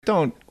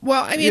Don't.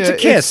 Well, I mean, it's a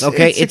kiss,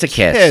 okay? It's a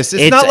kiss.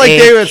 It's not like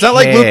it's not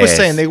like Luke was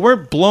saying. They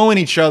weren't blowing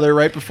each other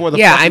right before the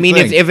I mean,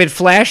 thing. if it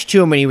flashed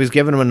to him and he was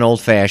giving him an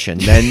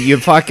old-fashioned, then you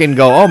fucking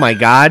go, oh, my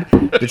God,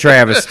 the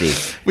travesty.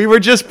 We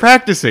were just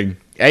practicing.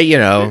 You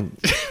know.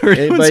 We're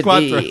doing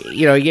squat throw.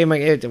 You know,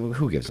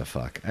 who gives a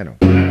fuck? I don't.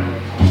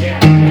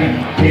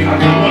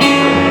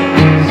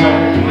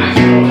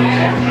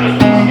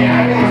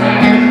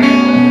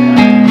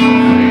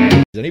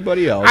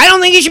 Anybody else? I don't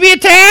think he should be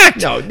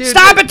attacked. No, dude,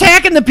 Stop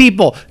attacking the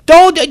people.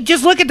 Don't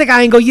just look at the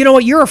guy and go, you know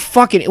what? You're a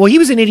fucking. Well, he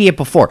was an idiot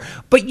before,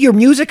 but your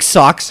music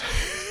sucks.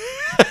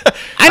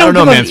 I don't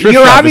know, man.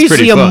 You're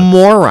obviously a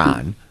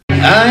moron.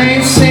 I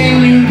ain't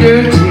saying you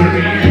dirty, but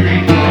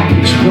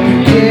you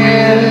don't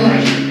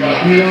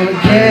care. You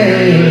don't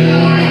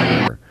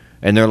care.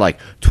 And they're like,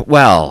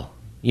 well.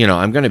 You know,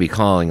 I'm going to be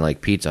calling like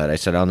Pizza Hut. I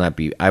said,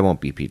 I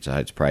won't be Pizza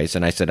Hut's price.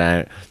 And I said,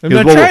 I'm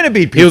not trying to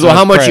be Pizza Hut's price. He goes, well,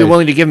 how much are you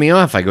willing to give me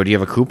off? I go, do you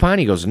have a coupon?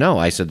 He goes, no.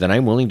 I said, then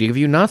I'm willing to give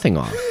you nothing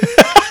off.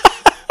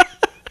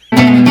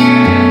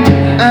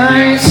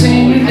 I ain't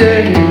seen you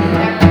dirty,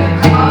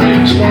 but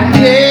you don't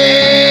care.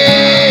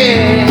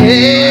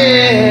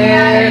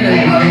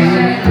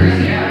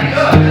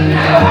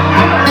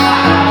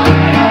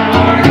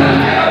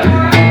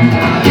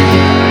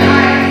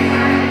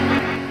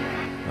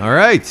 All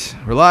right,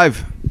 we're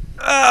live.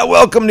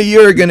 Welcome to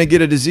You're Gonna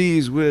Get a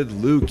Disease with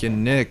Luke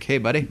and Nick. Hey,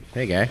 buddy.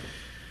 Hey, guy.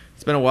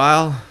 It's been a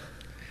while.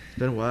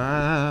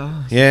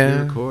 Since we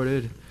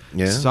recorded.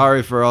 Yeah.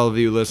 Sorry for all of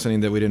you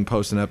listening that we didn't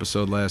post an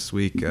episode last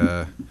week.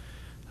 Had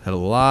a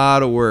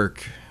lot of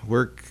work.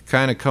 Work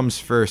kind of comes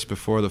first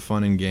before the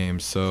fun and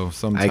games. So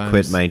sometimes I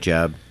quit my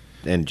job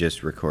and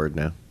just record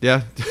now.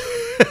 Yeah.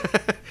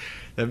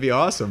 That'd be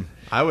awesome.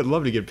 I would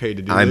love to get paid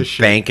to do I'm this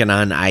shit. banking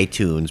on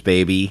iTunes,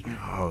 baby.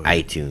 Oh,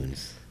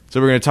 iTunes. So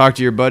we're going to talk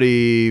to your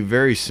buddy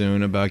very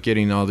soon about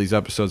getting all these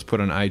episodes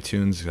put on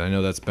iTunes. I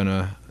know that's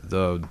been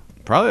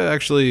probably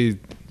actually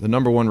the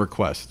number one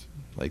request,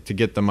 like to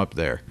get them up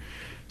there.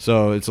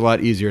 So it's a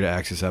lot easier to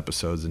access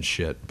episodes and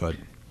shit. But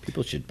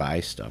people should buy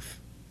stuff.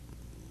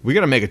 We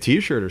got to make a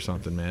T-shirt or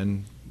something,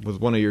 man,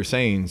 with one of your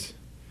sayings,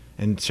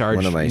 and charge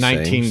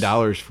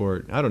 $19 for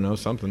it. I don't know,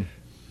 something.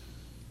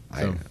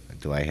 So.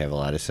 Do I have a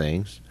lot of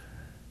sayings?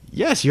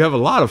 Yes, you have a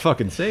lot of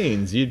fucking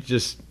sayings. You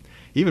just.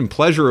 Even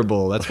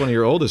pleasurable. That's one of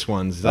your oldest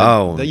ones.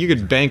 That you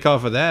could bank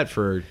off of that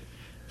for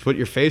put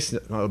your face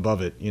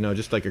above it. You know,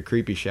 just like a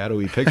creepy,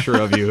 shadowy picture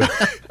of you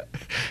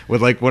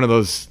with like one of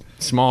those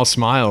small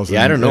smiles.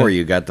 Yeah, I don't know where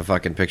you got the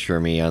fucking picture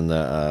of me on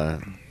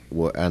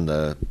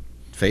the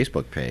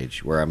Facebook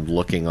page where I'm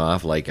looking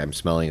off like I'm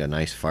smelling a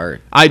nice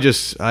fart. I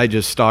just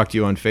stalked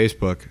you on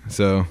Facebook,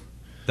 so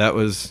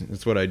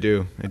that's what I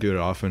do. I do it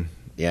often.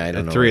 Yeah, I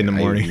don't know. 3 in the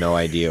morning. I have no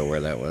idea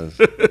where that was.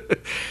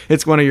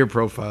 It's one of your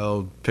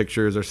profile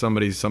pictures or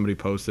somebody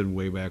posted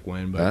way back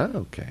when. But,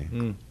 okay.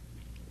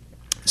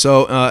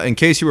 So, in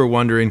case you were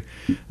wondering,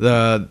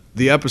 the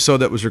episode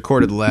that was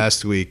recorded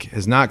last week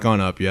has not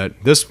gone up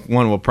yet. This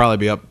one will probably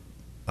be up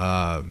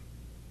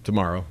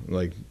tomorrow.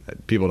 Like,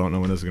 people don't know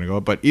when this is going to go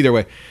up. But either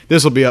way,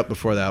 this will be up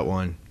before that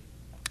one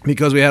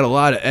because we had a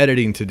lot of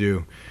editing to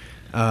do.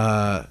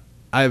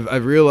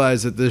 I've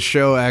realized that this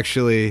show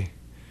actually...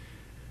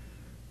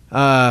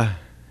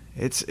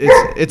 It's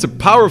a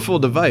powerful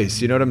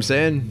device. You know what I'm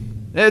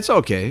saying? It's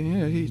okay.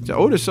 Yeah,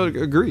 Otis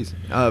agrees.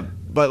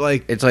 But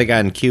like, it's like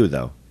on cue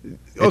though.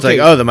 It's okay. like,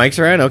 oh, the mics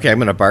are on. Okay, I'm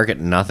gonna bark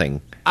at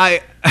nothing. I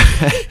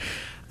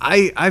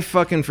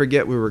fucking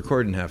forget we're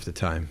recording half the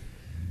time.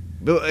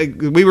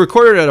 We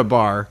recorded at a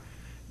bar,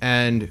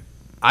 and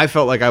I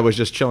felt like I was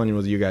just chilling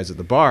with you guys at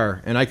the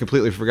bar, and I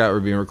completely forgot we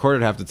were being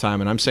recorded half the time.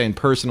 And I'm saying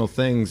personal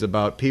things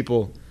about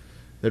people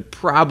that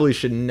probably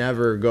should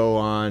never go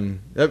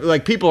on.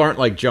 Like, people aren't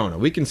like Jonah.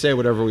 We can say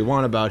whatever we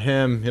want about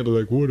him. He'll be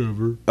like,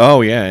 whatever.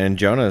 Oh, yeah, and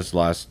Jonah's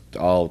lost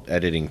all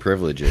editing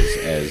privileges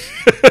as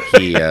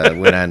he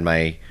went on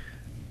my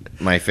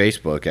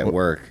Facebook at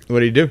work.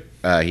 What did he do?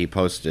 He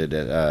posted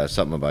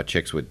something about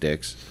chicks with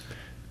dicks.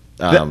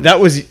 That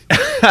was...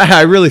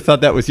 I really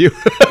thought that was you.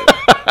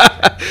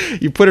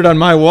 You put it on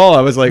my wall.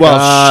 I was like,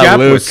 well, Shep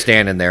Luke was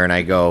standing there, and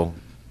I go...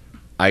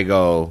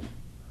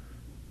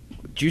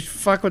 Did you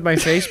fuck with my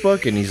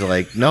Facebook? And he's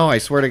like, no, I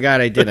swear to God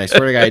I didn't. I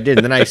swear to God I did.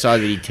 And then I saw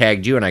that he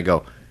tagged you, and I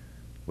go,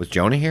 was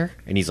Jonah here?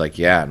 And he's like,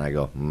 yeah. And I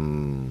go,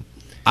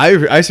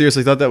 I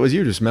seriously thought that was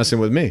you just messing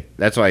with me.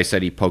 That's why I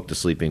said he poked a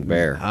sleeping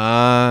bear.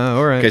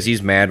 All right. Because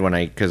he's mad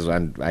because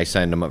I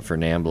signed him up for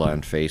NAMBLA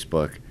on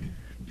Facebook.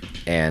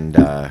 And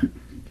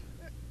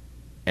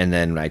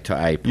then I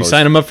posted. You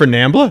signed him up for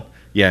NAMBLA?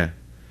 Yeah.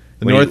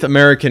 The North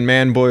American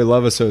Man-Boy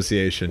Love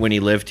Association. When he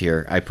lived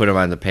here, I put him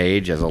on the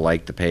page as a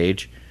like the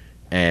page.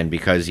 And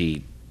because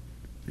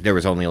there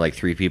was only like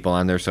 3 people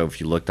on there, so if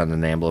you looked on the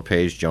NAMBLA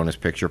page, Jonah's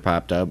picture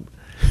popped up.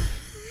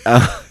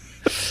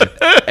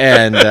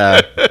 And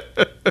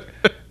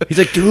he's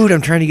like, dude, I'm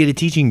trying to get a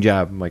teaching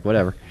job. I'm like,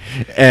 whatever.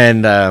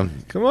 And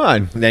come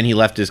on. Then he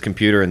left his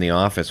computer in the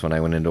office when I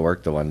went into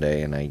work the one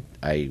day, and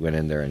I went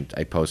in there and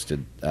I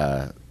posted,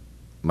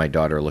 my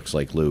daughter looks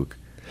like Luke.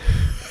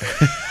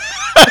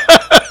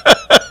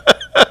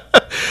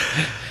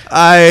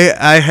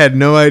 I had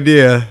no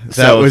idea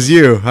that was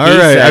you. All right,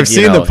 said, I've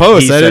seen the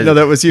post. I didn't know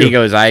that was you. He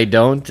goes, I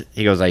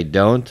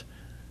don't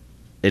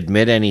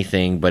admit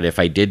anything, but if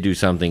I did do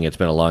something, it's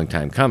been a long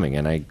time coming.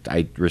 And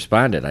I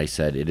responded. I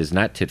said, it is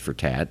not tit for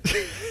tat.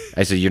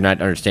 I said, you're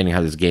not understanding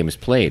how this game is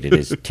played. It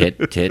is tit,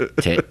 tit,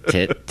 tit,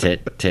 tit,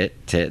 tit,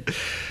 tit, tit.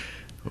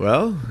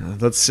 Well,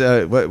 let's.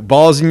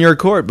 Ball's in your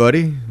court,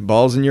 buddy.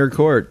 Ball's in your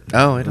court.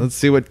 Oh, let's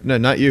see what. No,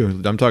 not you.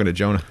 I'm talking to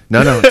Jonah.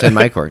 No, it's in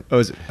my court. Oh,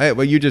 is it? Hey,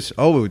 well, you just.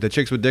 Oh, the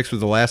chicks with dicks was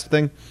the last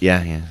thing.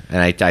 Yeah.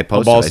 And I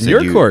posted. Ball's in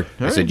your court.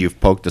 I said you've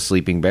poked a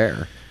sleeping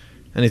bear.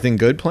 Anything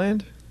good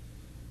planned?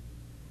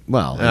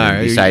 Well,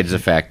 besides the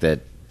fact that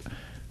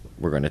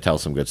we're going to tell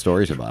some good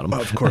stories about them.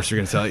 Of course, you're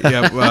going to tell.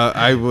 Yeah,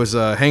 I was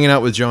hanging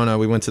out with Jonah.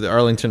 We went to the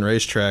Arlington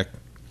racetrack,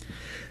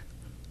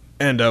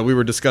 and we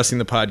were discussing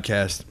the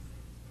podcast.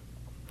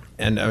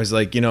 And I was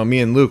like, me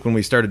and Luke, when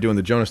we started doing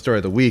the Jonah Story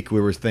of the Week, we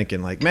were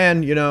thinking like,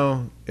 man,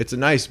 it's a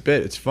nice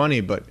bit. It's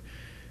funny, but,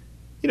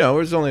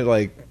 there's only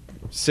like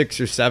 6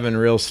 or 7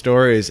 real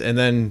stories. And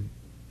then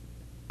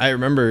I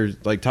remember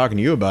like talking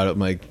to you about it. I'm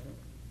like,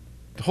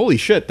 holy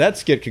shit, that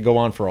skit could go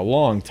on for a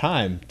long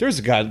time. There's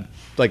a guy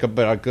like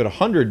about a good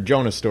 100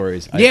 Jonah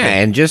stories. I think.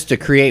 And just to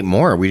create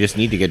more, we just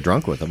need to get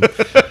drunk with them.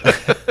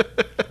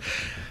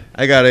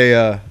 I got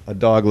a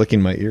dog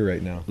licking my ear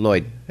right now.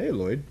 Lloyd. Hey,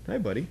 Lloyd. Hi,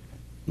 buddy.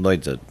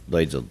 Lloyd's a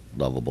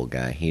lovable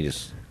guy. He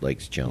just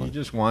likes chilling. He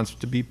just wants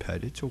to be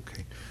pet. It's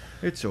okay.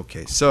 It's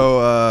okay.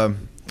 So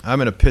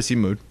I'm in a pissy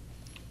mood.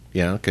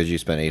 Yeah, because you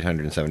spent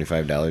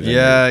 $875.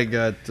 Yeah, I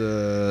got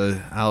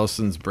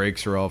Allison's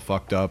brakes are all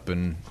fucked up,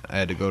 and I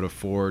had to go to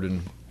Ford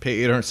and pay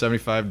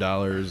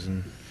 $875.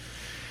 And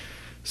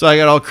so I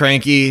got all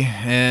cranky.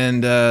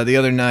 And the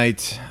other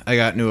night, I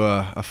got into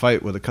a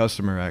fight with a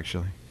customer,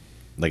 actually.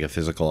 Like a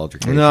physical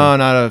altercation? No,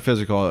 not a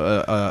physical.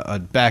 A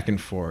back and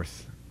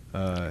forth.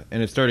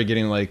 And it started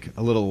getting like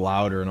a little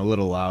louder and a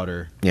little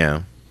louder.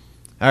 Yeah.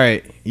 All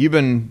right. You've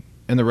been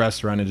in the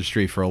restaurant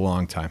industry for a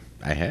long time.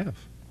 I have.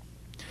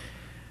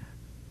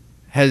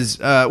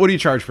 What do you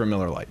charge for a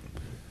Miller Lite?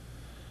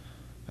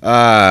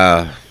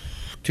 $250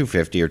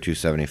 or $275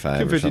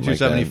 $250, or something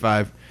 $275. like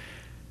that.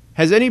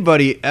 Has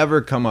anybody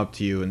ever come up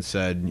to you and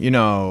said,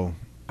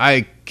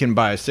 I can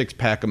buy a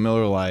 6-pack of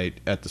Miller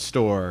Lite at the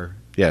store.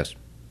 Yes.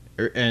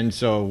 And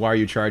so why are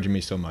you charging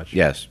me so much?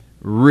 Yes.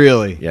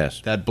 Really?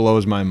 Yes. That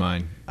blows my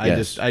mind.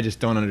 Yes. I just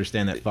don't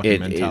understand that fucking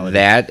mentality.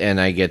 That, and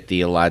I get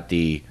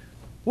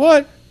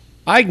what?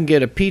 I can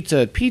get a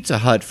pizza at Pizza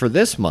Hut for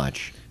this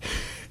much.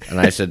 And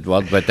I said,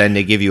 well, but then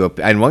they give you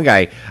and one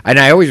guy, and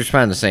I always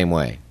respond the same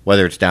way,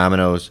 whether it's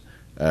Domino's,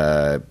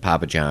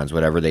 Papa John's,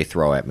 whatever they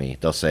throw at me.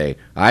 They'll say,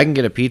 I can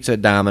get a pizza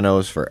at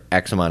Domino's for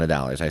X amount of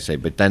dollars. I say,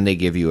 but then they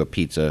give you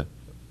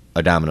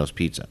a Domino's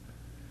pizza.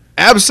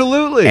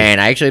 Absolutely. And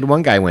I actually had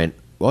one guy went,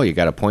 well, you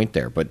got a point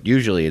there. But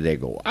usually they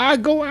go,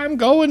 I'm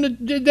going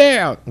to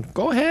there.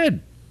 Go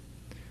ahead.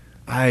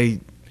 I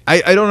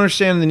don't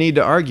understand the need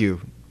to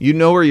argue. You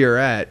know where you're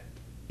at.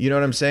 You know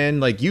what I'm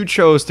saying? Like, you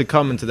chose to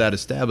come into that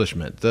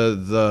establishment.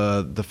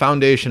 The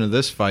foundation of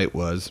this fight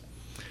was,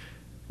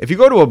 if you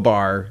go to a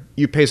bar,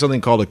 you pay something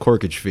called a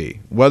corkage fee.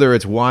 Whether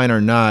it's wine or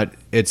not,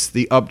 it's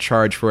the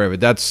upcharge for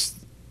it.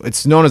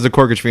 It's known as the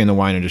corkage fee in the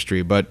wine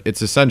industry, but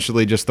it's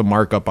essentially just the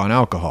markup on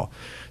alcohol.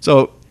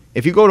 So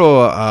if you go to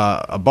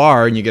a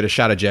bar and you get a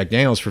shot of Jack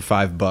Daniels for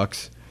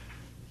 $5,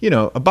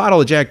 a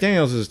bottle of Jack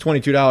Daniels is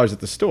 $22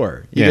 at the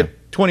store. You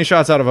get 20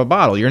 shots out of a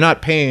bottle. You're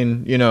not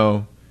paying,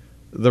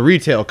 the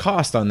retail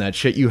cost on that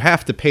shit. You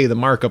have to pay the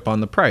markup on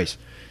the price.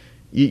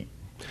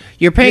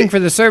 You're paying for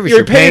the service.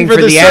 You're paying for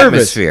the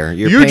atmosphere.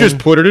 You just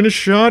put it in a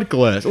shot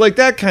glass. Like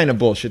that kind of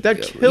bullshit.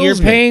 That kills me. You're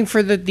paying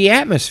for the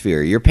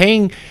atmosphere. You're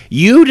paying.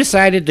 You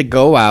decided to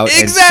go out.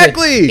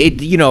 Exactly.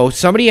 And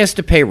somebody has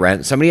to pay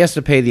rent. Somebody has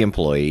to pay the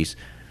employees.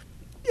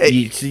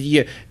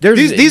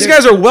 These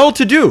guys are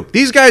well-to-do.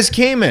 These guys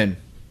came in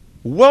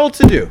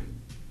well-to-do.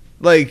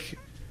 Like,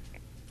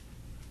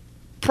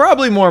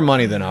 probably more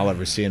money than I'll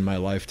ever see in my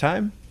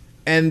lifetime.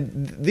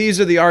 And these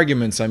are the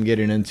arguments I'm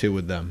getting into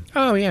with them.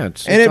 Oh, yeah.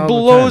 It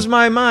blows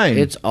my mind.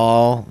 It's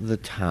all the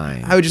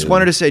time. I just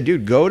wanted to say,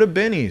 dude, go to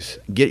Benny's.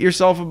 Get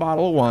yourself a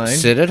bottle of wine.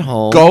 Sit at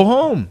home. Go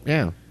home.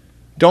 Yeah.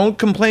 Don't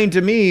complain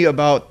to me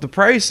about the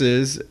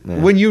prices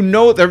when you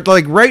know they're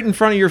like right in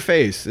front of your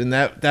face. And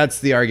that's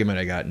the argument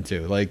I got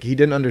into. Like, he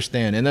didn't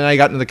understand. And then I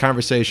got into the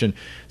conversation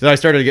that I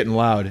started getting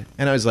loud.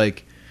 And I was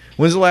like,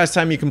 when's the last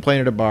time you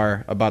complained at a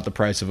bar about the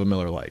price of a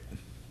Miller Lite?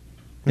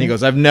 And he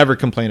goes, I've never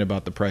complained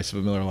about the price of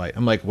a Miller Lite.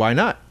 I'm like, why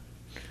not?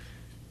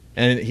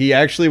 And he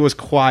actually was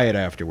quiet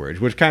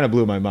afterwards, which kind of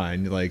blew my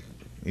mind. Like,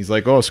 he's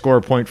like, oh, score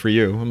a point for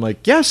you. I'm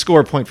like, yeah,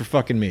 score a point for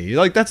fucking me. You're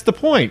like, that's the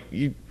point.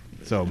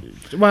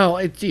 Well,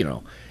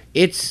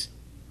 it's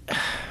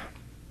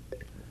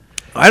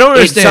I don't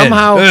understand.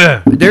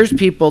 Somehow, there's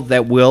people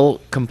that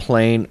will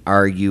complain,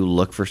 argue,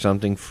 look for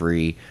something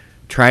free,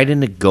 try to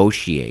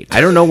negotiate.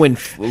 I don't know when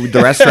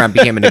the restaurant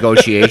became a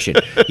negotiation.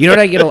 You know what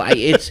I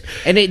get?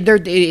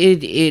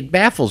 It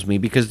baffles me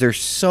because they're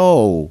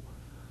so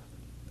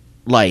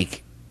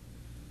like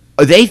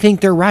they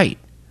think they're right,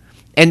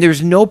 and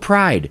there's no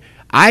pride.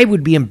 I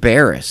would be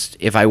embarrassed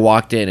if I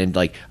walked in and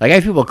like I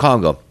have people call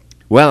and go,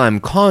 well, I'm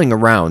calling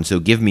around, so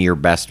give me your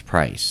best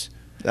price.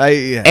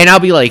 And I'll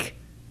be like,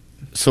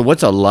 so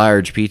what's a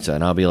large pizza?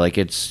 And I'll be like,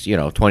 it's,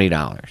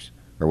 $20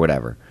 or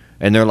whatever.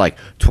 And they're like,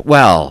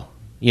 well,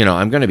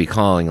 I'm going to be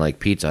calling like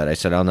Pizza Hut. I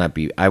said,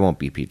 I won't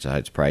be Pizza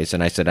Hut's price.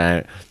 And I said,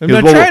 I'm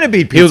not trying to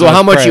be Pizza Hut's He goes, well,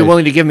 how much price. are you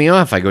willing to give me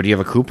off? I go, do you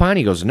have a coupon?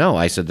 He goes, no.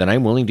 I said, then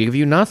I'm willing to give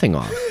you nothing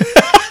off.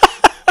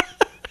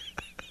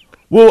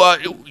 Well,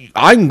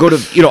 I can go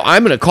to,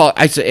 I'm going to call.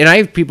 I said, and I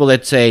have people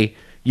that say,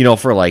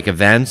 for like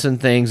events and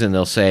things, and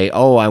they'll say,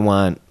 oh, I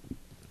want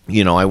to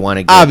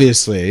get.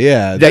 Obviously,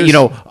 yeah.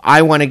 That,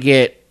 I want to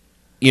get,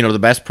 the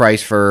best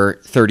price for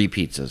 30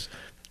 pizzas.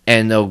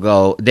 And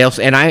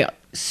and I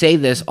say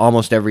this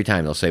almost every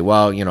time. They'll say,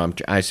 well,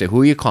 I say,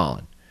 who are you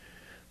calling?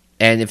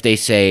 And if they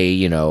say,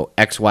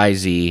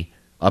 XYZ,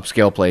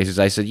 upscale places,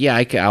 I said,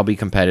 yeah, I'll be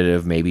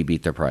competitive, maybe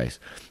beat their price.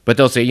 But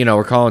they'll say,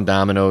 we're calling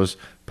Domino's,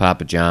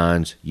 Papa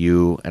John's,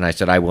 and I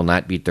said, I will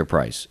not beat their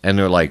price. And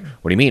they're like,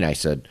 what do you mean? I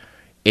said,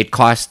 it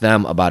costs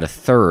them about a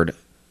third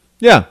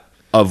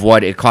of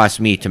what it costs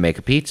me to make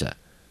a pizza.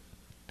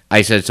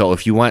 I said, so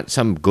if you want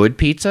some good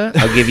pizza,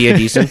 I'll give you a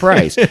decent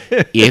price.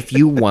 If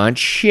you want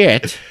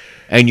shit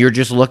and you're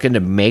just looking to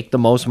make the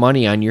most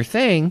money on your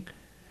thing,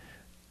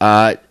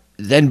 then,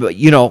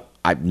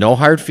 no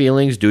hard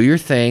feelings, do your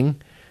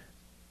thing.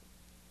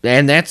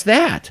 And that's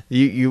that.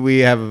 We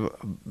have,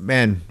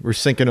 man, we're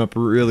syncing up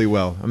really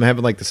well. I'm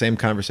having like the same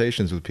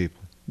conversations with people,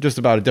 just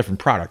about a different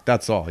product.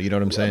 That's all. You know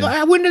what I'm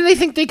saying? When do they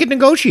think they could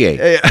negotiate?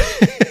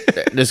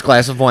 This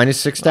glass of wine is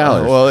 $6.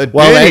 Well, at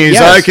Binny's,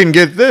 I can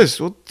get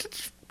this. Well,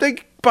 they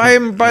buy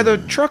them by the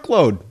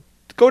truckload.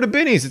 Go to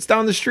Binny's. It's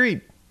down the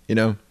street.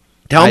 Tell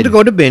them to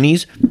go to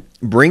Binny's,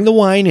 bring the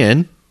wine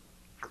in,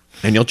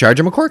 and you'll charge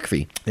them a cork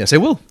fee. Yes, I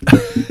will.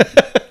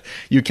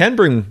 You can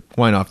bring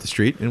wine off the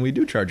street, and we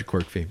do charge a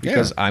cork fee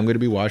because I'm going to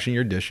be washing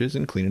your dishes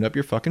and cleaning up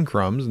your fucking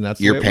crumbs, and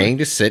that's you're paying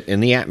to sit in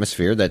the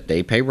atmosphere that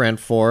they pay rent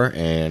for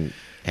and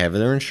have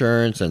their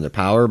insurance and the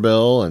power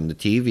bill and the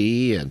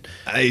TV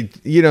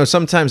and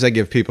sometimes I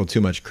give people too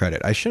much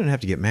credit. I shouldn't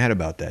have to get mad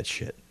about that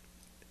shit.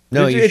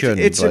 No, you shouldn't.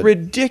 It's a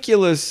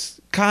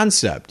ridiculous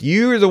concept.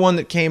 You're the one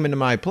that came into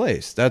my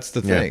place. That's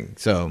the thing. Yeah.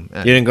 So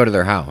you didn't go to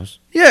their house.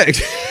 Yeah.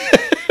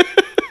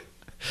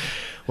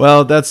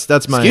 Well, that's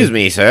my. Excuse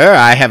me, sir.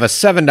 I have a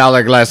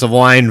 $7 glass of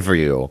wine for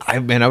you. I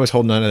was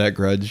holding on to that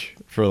grudge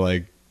for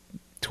like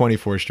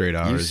 24 straight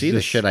hours. You see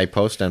the shit I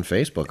post on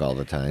Facebook all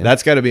the time.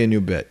 That's got to be a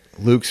new bit.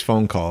 Luke's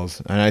phone calls,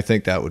 and I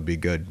think that would be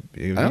good.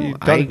 You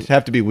don't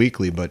have to be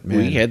weekly, but man.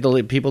 We had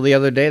the people the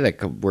other day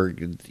that were,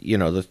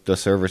 the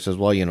server says,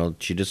 well,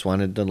 she just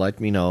wanted to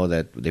let me know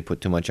that they put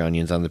too much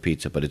onions on the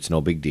pizza, but it's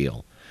no big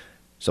deal.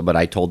 So, but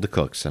I told the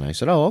cooks, and I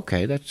said, oh,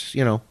 okay, that's,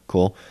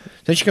 cool.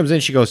 Then she comes in,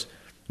 she goes,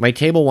 my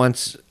table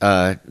wants,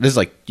 this is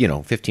like,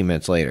 15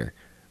 minutes later.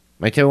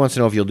 My table wants to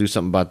know if you'll do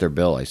something about their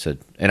bill. I said,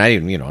 and I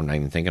didn't, I'm not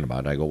even thinking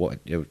about it. I go,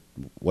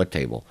 what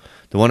table?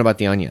 The one about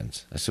the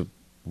onions. I said,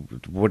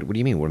 what do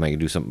you mean? What am I going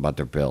to do something about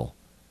their bill?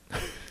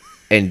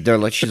 And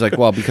she's like,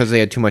 well, because they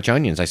had too much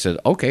onions. I said,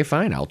 okay,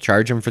 fine. I'll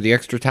charge them for the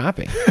extra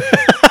topping.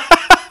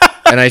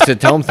 And I said,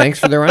 tell them thanks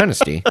for their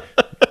honesty.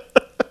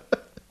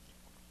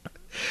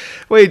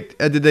 Wait,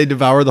 did they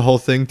devour the whole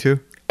thing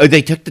too?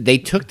 They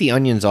took the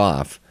onions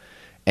off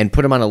and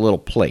put them on a little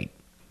plate.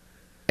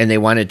 And they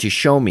wanted to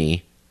show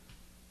me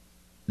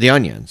the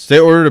onions. They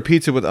ordered a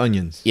pizza with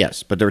onions.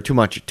 Yes, but they were too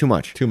much. Too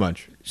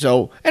much.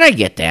 So, and I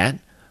get that.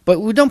 But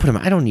we don't put them.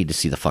 I don't need to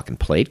see the fucking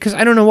plate because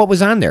I don't know what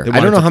was on there. They I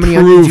don't know how many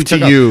prove onions you to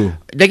took you.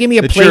 Up. They gave me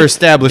a plate. Your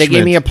establishment. They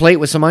gave me a plate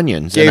with some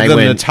onions. Gave and them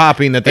the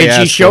topping that they asked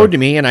for. And she showed to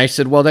me, and I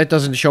said, "Well, that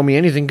doesn't show me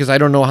anything because I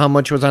don't know how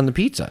much was on the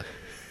pizza.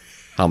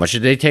 How much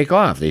did they take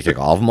off? They take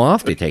all of them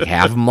off? They take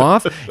half of them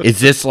off?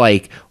 Is this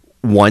like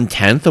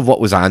 1/10 of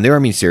what was on there? I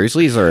mean,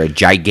 seriously, is there a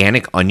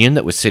gigantic onion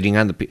that was sitting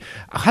on the pizza?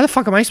 How the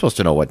fuck am I supposed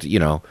to know what?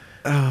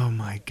 Oh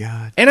my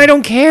god! And I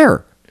don't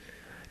care.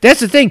 That's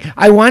the thing.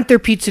 I want their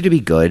pizza to be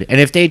good. And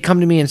if they had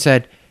come to me and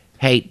said,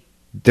 hey,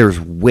 there's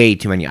way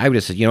too many, I would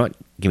have said, you know what?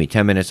 Give me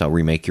 10 minutes. I'll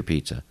remake your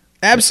pizza.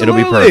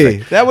 Absolutely. It'll be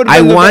perfect. That would. I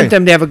want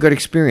them to have a good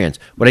experience.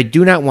 What I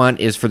do not want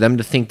is for them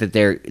to think that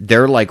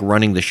they're like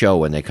running the show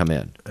when they come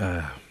in.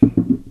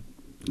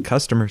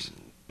 Customers.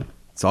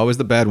 It's always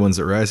the bad ones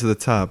that rise to the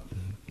top.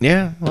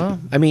 Yeah. Well,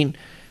 I mean,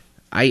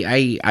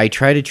 I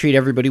try to treat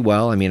everybody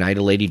well. I mean, I had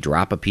a lady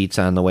drop a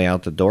pizza on the way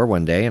out the door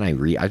one day, and I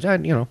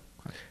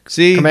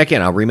see, come back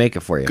in. I'll remake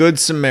it for you. Good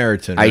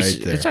Samaritan, there.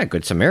 It's not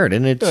good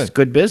Samaritan. It's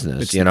good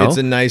business. It's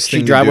a nice thing.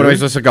 She drive one way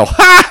supposed to go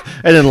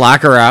ha, and then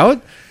lock her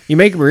out. You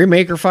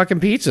remake her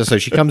fucking pizza, so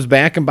she comes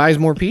back and buys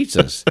more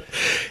pizzas.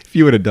 If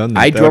you would have done that,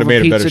 I drove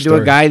a pizza to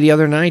a guy the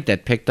other night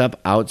that picked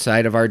up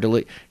outside of our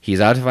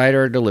He's outside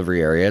our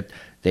delivery area.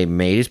 They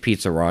made his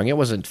pizza wrong. It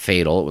wasn't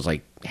fatal. It was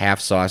like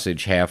half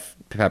sausage, half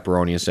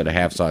pepperoni instead of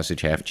half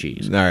sausage, half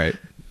cheese. All right.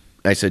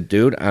 I said,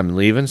 dude, I'm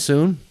leaving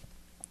soon.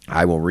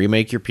 I will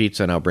remake your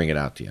pizza and I'll bring it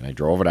out to you. And I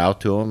drove it out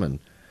to him, and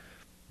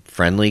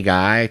friendly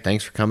guy,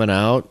 thanks for coming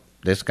out.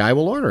 This guy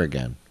will order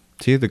again.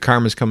 See, the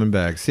karma's coming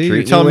back. See, Treat you're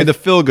me telling me with- the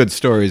feel-good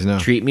stories now.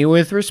 Treat me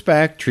with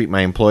respect. Treat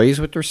my employees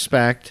with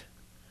respect.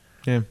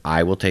 Yeah.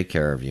 I will take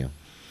care of you.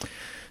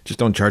 Just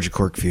don't charge a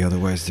cork fee,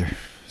 otherwise they're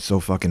so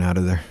fucking out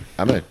of there.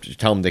 I'm going to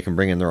tell them they can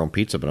bring in their own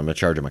pizza, but I'm going to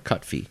charge them a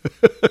cut fee.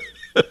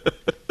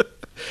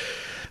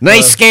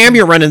 Nice scam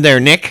you're running there,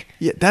 Nick.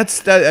 Yeah,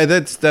 that's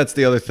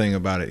the other thing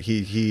about it.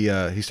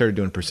 He started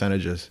doing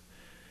percentages.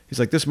 He's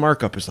like, this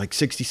markup is like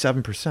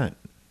 67%.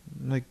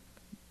 I'm like,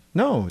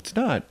 no, it's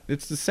not.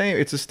 It's the same.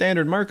 It's a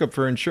standard markup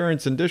for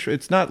insurance and dish.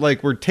 It's not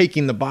like we're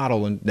taking the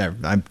bottle and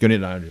I'm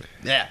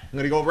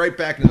gonna go right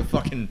back into the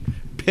fucking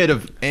pit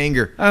of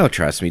anger. Oh,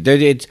 trust me.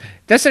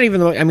 That's not even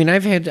the. I mean, I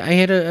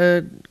had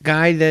a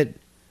guy that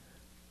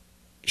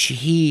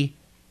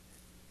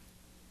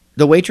the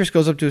waitress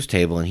goes up to his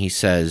table and he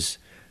says,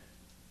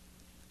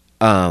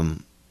 well,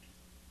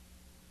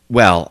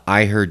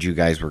 I heard you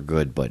guys were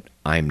good, but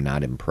I'm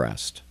not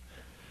impressed.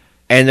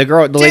 And the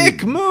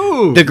Dick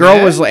move. The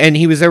girl man. and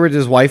he was there with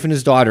his wife and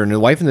his daughter, and the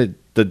wife and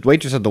the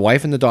waitress said the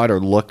wife and the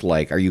daughter looked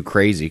like, are you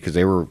crazy? Because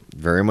they were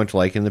very much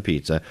liking the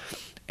pizza.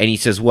 And he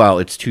says, well,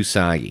 it's too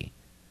soggy,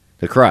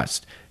 the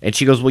crust. And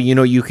she goes, well,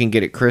 you can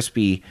get it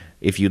crispy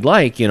if you'd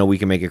like. We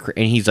can make it.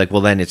 And he's like, well,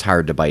 then it's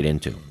hard to bite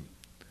into.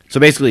 So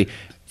basically,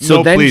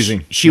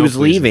 she was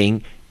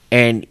leaving,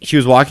 and she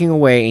was walking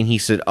away, and he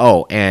said,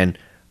 oh, and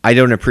I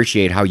don't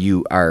appreciate how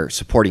you are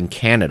supporting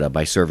Canada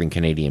by serving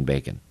Canadian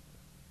bacon.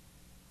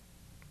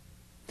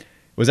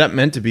 Was that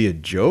meant to be a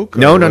joke?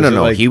 No.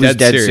 Like He was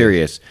dead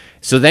serious.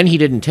 So then he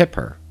didn't tip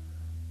her.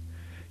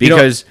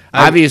 Because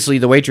obviously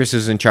the waitress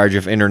is in charge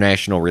of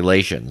international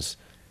relations.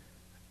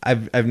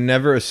 I've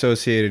never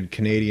associated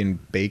Canadian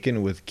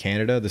bacon with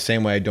Canada the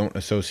same way I don't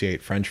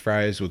associate French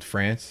fries with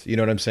France. You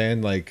know what I'm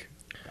saying? Like,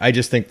 I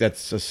just think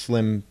that's a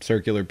slim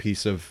circular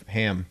piece of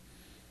ham.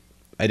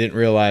 I didn't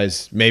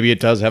realize maybe it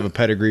does have a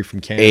pedigree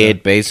from Canada.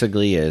 It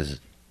basically is.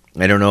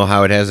 I don't know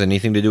how it has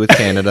anything to do with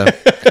Canada,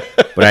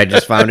 but I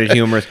just found it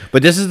humorous.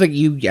 But this is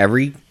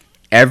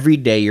every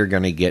day you're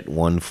going to get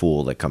one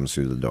fool that comes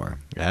through the door.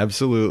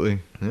 Absolutely.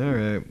 All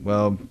right.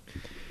 Well,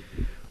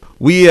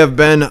 we have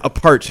been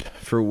apart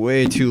for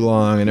way too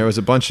long, and there was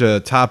a bunch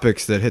of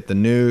topics that hit the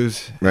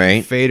news,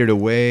 right? Faded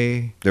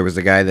away. There was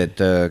the guy that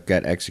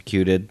got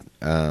executed.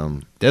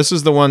 This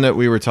is the one that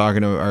we were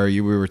talking about, or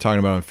we were talking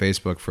about on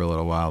Facebook for a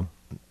little while.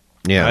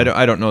 Yeah,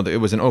 I don't know.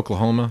 It was in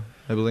Oklahoma,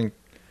 I believe.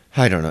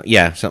 I don't know.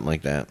 Yeah, something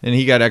like that. And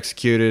he got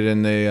executed,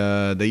 and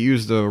they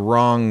used the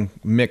wrong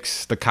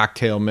mix, the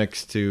cocktail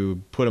mix, to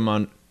put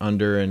him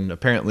under, and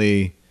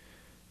apparently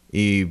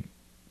he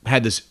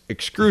had this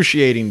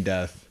excruciating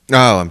death.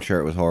 Oh, I'm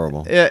sure it was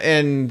horrible.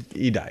 And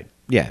he died.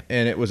 Yeah.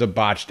 And it was a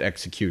botched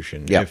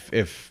execution, yep.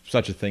 if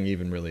such a thing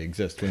even really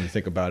exists when you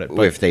think about it.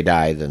 But if they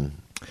die, then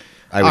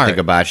I would think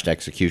a botched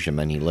execution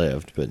meant he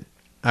lived. But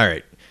all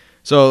right.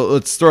 So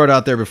let's throw it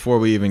out there before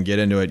we even get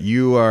into it.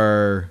 You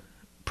are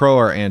pro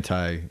or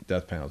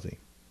anti-death penalty?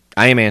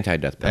 I am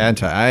anti-death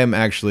penalty. I am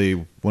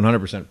actually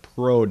 100%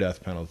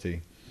 pro-death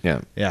penalty.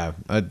 Yeah. Yeah.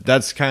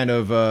 That's kind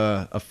of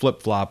a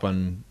flip-flop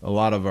on a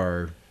lot of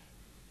our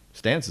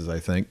stances, I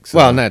think. So,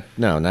 well,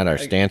 not our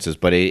stances,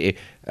 but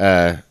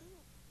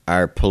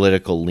our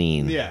political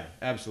lean. Yeah,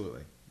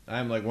 absolutely.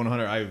 I'm like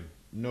 100. I have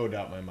no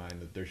doubt in my mind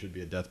that there should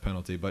be a death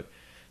penalty. But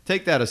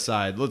take that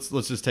aside. Let's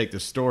just take the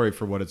story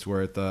for what it's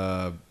worth.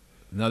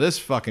 Now, this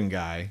fucking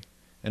guy,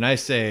 and I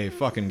say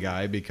fucking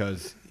guy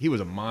because he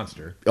was a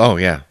monster. Oh,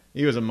 yeah.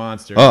 He was a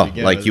monster. Oh,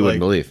 like you wouldn't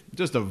believe.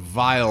 Just a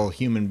vile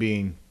human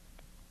being.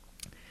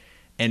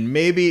 And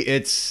maybe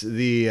it's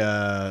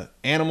the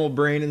animal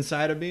brain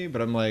inside of me,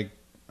 but I'm like,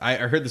 I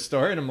heard the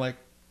story and I'm like,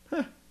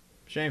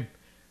 shame.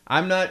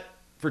 I'm not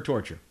for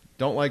torture.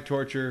 Don't like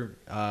torture.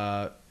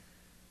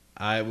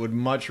 I would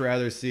much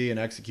rather see an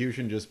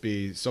execution just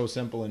be so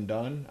simple and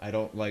done. I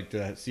don't like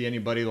to see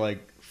anybody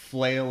like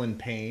flail in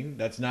pain.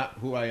 That's not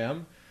who I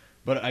am.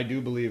 But I do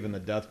believe in the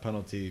death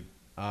penalty.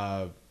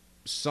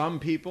 Some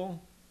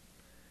people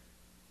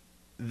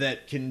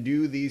that can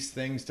do these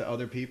things to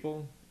other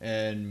people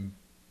and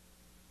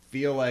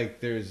feel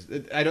like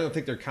I don't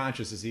think their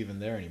conscience is even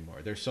there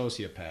anymore. They're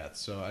sociopaths.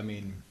 So, I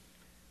mean,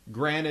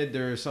 granted,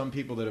 there are some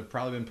people that have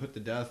probably been put to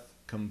death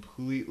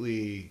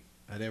completely,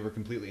 they were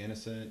completely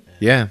innocent. And,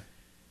 yeah.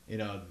 You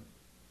know,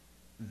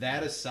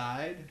 that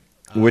aside.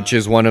 Which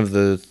is one of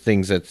the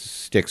things that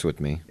sticks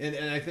with me.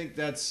 And I think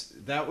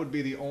that would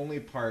be the only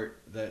part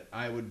that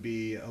I would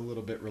be a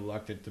little bit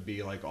reluctant to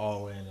be like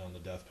all in on the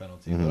death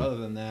penalty. Mm-hmm. But other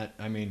than that,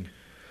 I mean,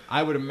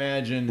 I would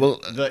imagine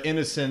the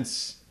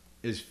innocence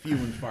is few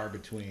and far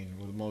between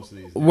with most of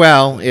these.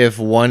 Well, if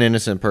one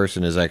innocent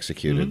person is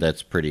executed, mm-hmm.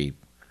 that's pretty.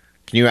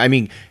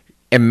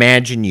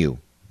 Imagine you,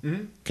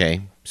 mm-hmm.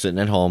 okay, sitting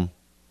at home,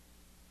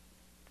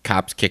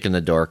 cops kick in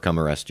the door, come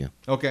arrest you.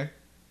 Okay.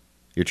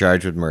 You're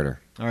charged with murder.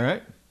 All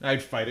right.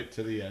 I'd fight it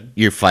to the end.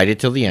 You fight it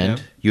till the end.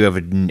 Yeah. You have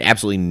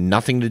absolutely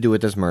nothing to do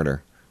with this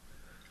murder.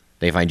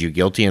 They find you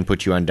guilty and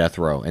put you on death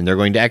row, and they're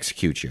going to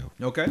execute you.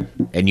 Okay.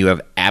 And you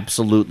have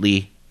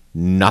absolutely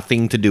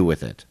nothing to do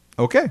with it.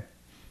 Okay.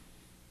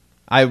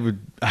 I would,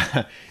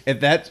 if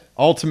that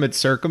ultimate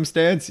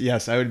circumstance,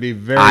 yes, I would be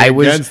very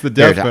against the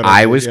death penalty.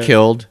 I was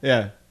killed.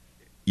 Yeah.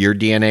 Your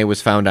DNA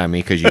was found on me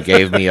because you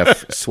gave me a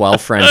swell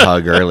friend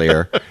hug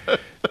earlier.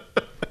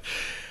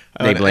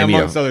 They blame you.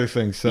 Amongst other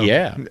things. So.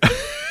 Yeah.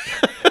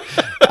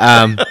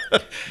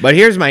 But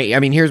here's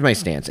my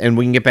stance, and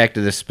we can get back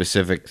to this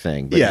specific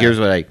thing. But here's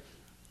what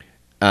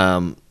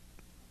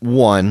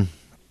one,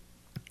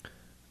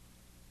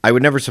 I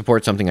would never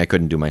support something I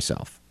couldn't do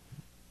myself.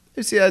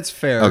 See, that's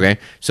fair. Okay,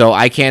 so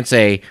I can't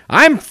say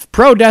I'm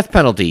pro death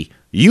penalty.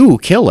 You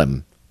kill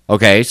him.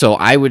 Okay, so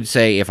I would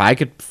say if I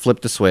could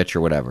flip the switch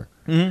or whatever.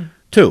 Mm-hmm.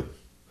 2,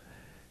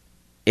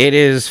 it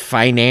is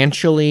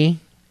financially.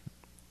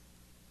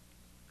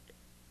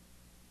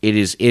 It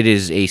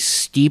is a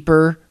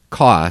steeper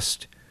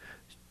cost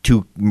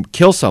to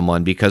kill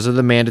someone because of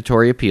the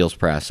mandatory appeals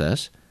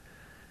process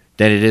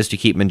than it is to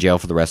keep them in jail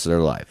for the rest of their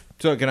life.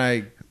 So can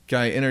I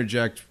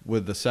interject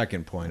with the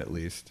second point at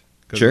least?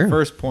 Because Sure. the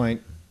first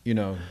point,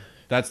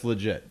 that's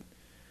legit.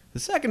 The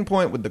second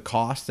point with the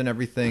cost and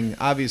everything,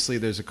 obviously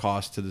there's a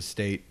cost to the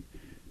state.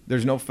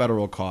 There's no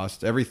federal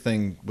cost.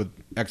 Everything with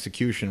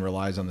execution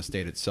relies on the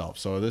state itself.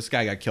 So this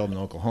guy got killed in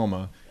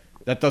Oklahoma.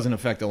 That doesn't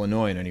affect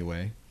Illinois in any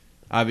way.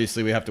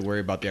 Obviously, we have to worry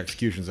about the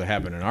executions that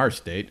happen in our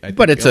state. I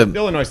But think it's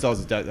Illinois still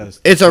has a death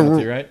it's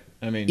penalty, a right?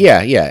 I mean,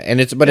 yeah,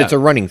 and it's a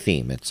running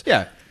theme.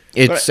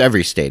 It's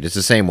every state. It's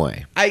the same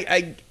way.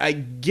 I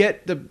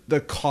get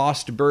the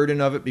cost burden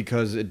of it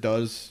because it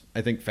does,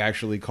 I think,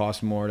 factually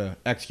cost more to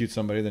execute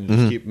somebody than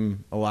just keep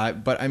them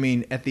alive. But I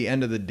mean, at the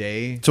end of the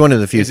day, It's one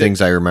of the few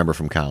things I remember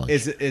from college.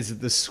 is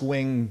the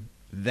swing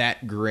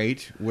that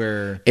great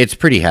where It's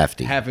pretty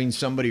hefty. having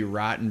somebody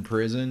rot in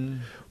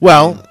prison?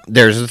 Well,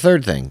 there's the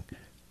third thing.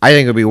 I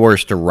think it would be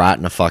worse to rot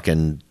in a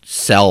fucking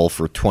cell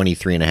for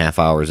 23 and a half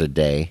hours a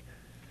day.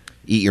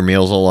 Eat your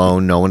meals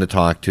alone, no one to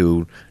talk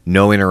to,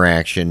 no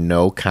interaction,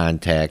 no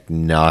contact,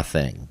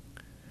 nothing.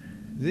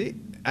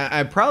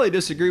 I probably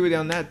disagree with you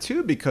on that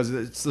too because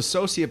it's the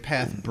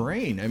sociopath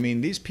brain. I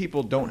mean, these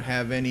people don't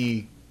have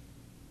any.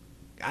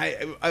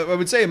 I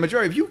would say a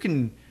majority. If you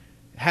can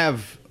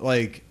have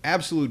like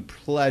absolute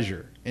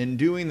pleasure in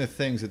doing the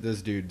things that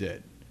this dude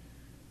did,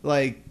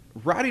 like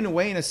rotting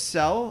away in a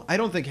cell, I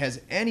don't think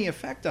has any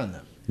effect on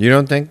them. You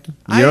don't think?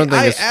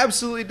 I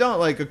absolutely don't.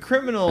 Like a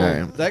criminal,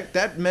 Right.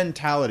 that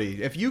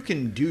mentality. If you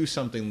can do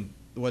something,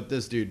 what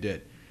this dude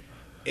did,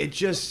 it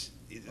just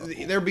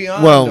they're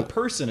beyond the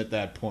person at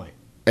that point.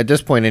 At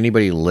this point,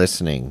 anybody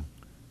listening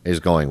is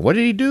going, "What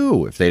did he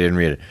do?" If they didn't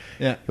read it,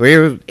 Yeah.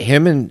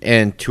 Him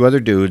and 2 other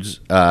dudes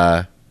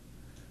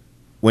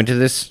went to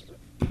this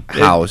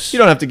house. You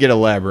don't have to get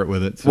elaborate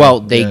with it. So, Well,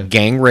 they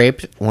gang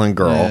raped one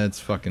girl. Yeah, it's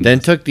fucking. Then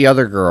took the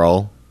other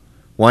girl,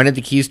 wanted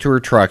the keys to her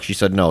truck. She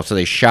said no, so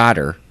they shot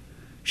her.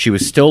 She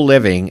was still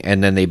living,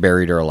 and then they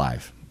buried her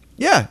alive.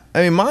 Yeah,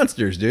 I mean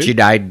monsters, dude. She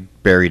died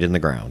buried in the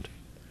ground.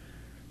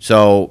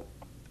 So,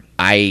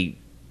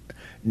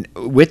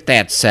 with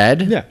that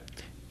said,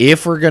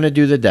 if we're gonna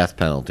do the death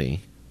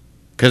penalty,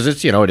 because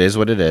it's it is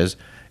what it is.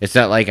 It's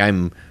not like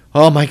I'm.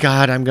 Oh my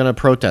God! I'm going to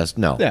protest.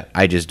 No,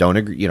 I just don't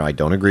agree. I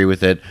don't agree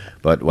with it.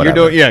 But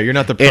whatever. You're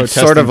not the protesting It's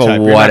sort of a type.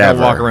 whatever. You're not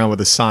gonna walk around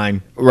with a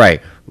sign,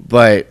 right?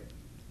 But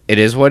it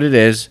is what it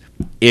is.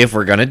 If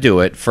we're gonna do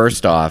it,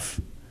 first off,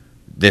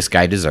 this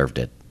guy deserved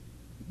it.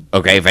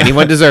 Okay, if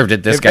anyone deserved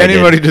it, this guy did. If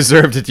anybody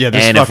deserved it, this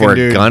and fucking if we're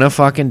dude. gonna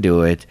fucking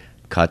do it,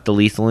 cut the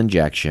lethal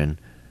injection.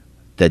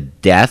 The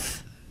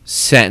death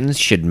sentence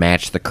should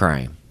match the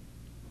crime.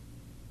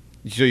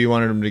 So you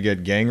wanted him to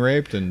get gang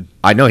raped and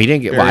I know he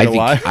didn't get. Well,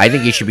 I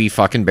think he should be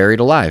fucking buried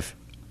alive.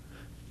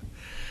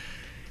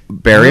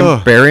 Bury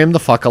him the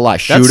fuck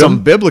alive. Shoot that's him.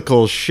 some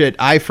biblical shit.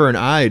 Eye for an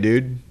eye,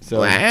 dude.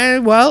 So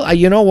Well,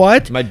 you know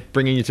what? am I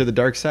bringing you to the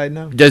dark side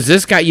now? Does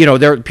this guy?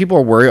 People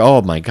are worried.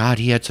 Oh my God,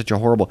 he had such a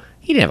horrible.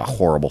 He didn't have a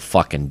horrible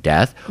fucking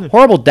death.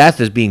 Horrible death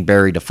is being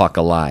buried the fuck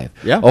alive.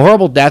 Yeah. A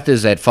horrible death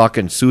is that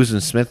fucking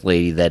Susan Smith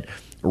lady that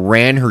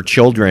ran her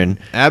children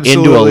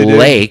Absolutely, into a dude.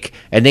 lake,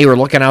 and they were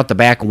looking out the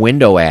back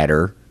window at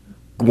her,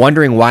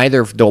 wondering why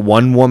they're the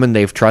one woman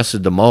they've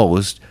trusted the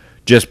most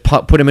just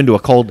put him into a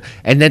cold.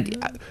 And then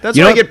That's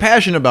why I get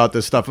passionate about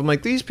this stuff. I'm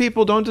like, these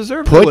people don't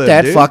deserve to put live,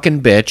 that dude.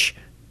 fucking bitch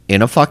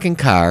in a fucking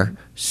car,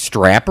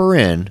 strap her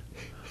in,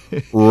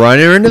 run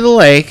her into the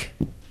lake.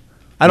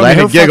 I don't let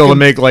mean her to giggle to fucking-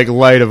 make like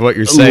light of what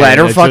you're saying. Let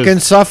her It's fucking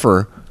just-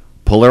 suffer,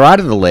 pull her out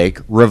of the lake,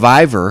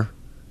 revive her,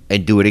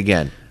 and do it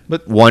again.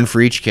 But- one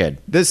for each kid.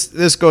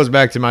 This goes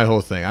back to my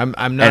whole thing. I'm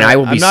not. And I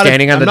will be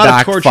standing on the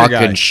dock fucking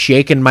fucking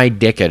shaking my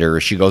dick at her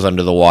as she goes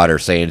under the water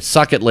saying,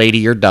 "Suck it, lady,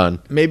 you're done."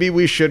 Maybe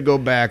we should go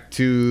back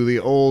to the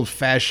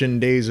old-fashioned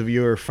days of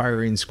your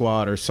firing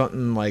squad or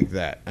something like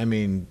that. I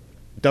mean,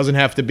 it doesn't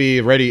have to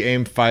be ready,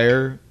 aim,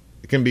 fire.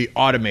 It can be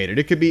automated.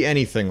 It could be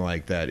anything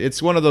like that.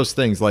 It's one of those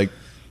things. Like,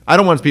 I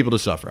don't want people to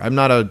suffer. I'm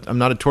not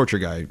a torture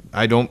guy.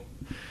 I don't.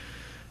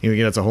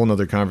 That's a whole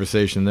nother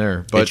conversation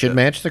there. But It should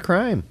match the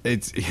crime.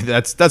 that's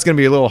going to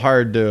be a little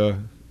hard to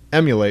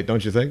emulate,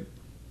 don't you think?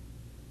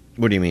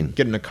 What do you mean?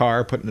 Get in a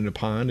car, put it in a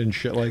pond, and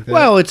shit like that.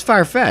 Well, it's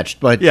far fetched,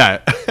 but yeah,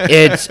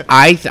 it's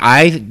I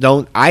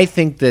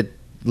think that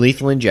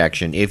lethal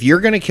injection. If you're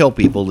going to kill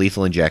people,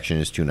 lethal injection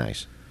is too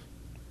nice.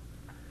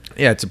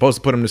 Yeah, it's supposed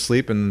to put them to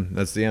sleep, and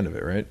that's the end of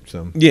it, right?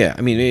 So Yeah,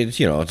 I mean, it's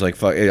it's like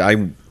fuck.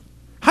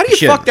 how do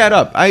you fuck that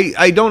up?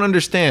 I don't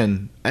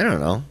understand. I don't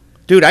know,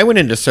 dude. I went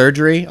into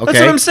surgery. Okay, That's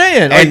what I'm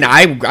saying. And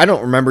I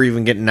don't remember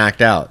even getting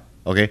knocked out.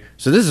 Okay,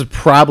 so this is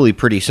probably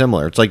pretty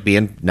similar. It's like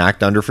being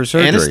knocked under for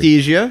surgery,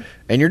 Anesthesia,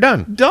 and you're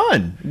done.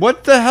 done.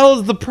 What the hell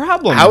is the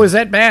problem? How is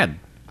that bad?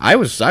 I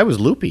was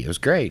loopy. It was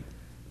great.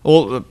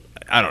 Well,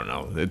 I don't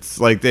know. It's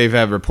like they've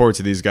had reports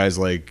of these guys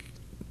like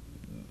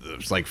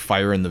it's like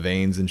fire in the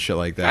veins and shit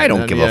like that. I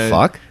don't give a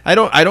fuck. I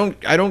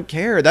don't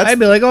care. That's I'd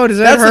be like, oh, does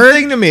that that's hurt? the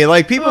thing to me.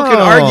 Like people can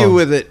argue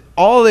with it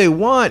all they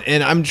want,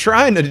 and I'm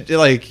trying to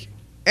like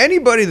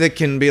anybody that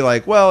can be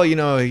like, well,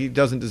 he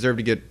doesn't deserve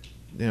to get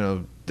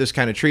this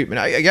kind of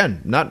treatment.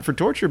 Again, not for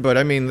torture, but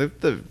I mean,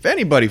 if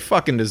anybody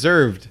fucking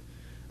deserved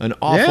an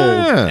awful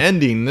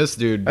ending, this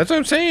dude. That's what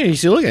I'm saying. You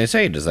see, look and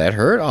say, does that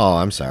hurt? Oh,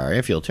 I'm sorry.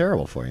 I feel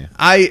terrible for you.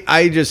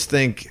 I just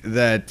think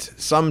that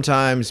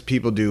sometimes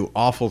people do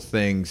awful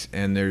things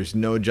and there's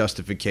no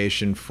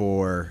justification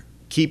for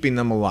keeping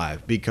them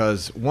alive,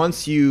 because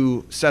once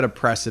you set a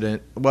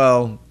precedent,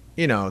 well,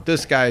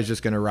 this guy is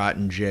just going to rot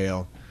in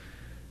jail.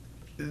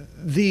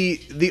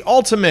 The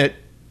ultimate,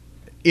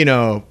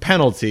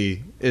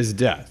 penalty is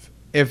death.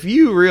 If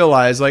you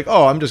realize, like,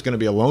 oh, I'm just going to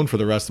be alone for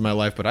the rest of my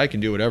life, but I can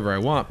do whatever I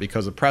want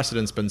because a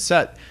precedent's been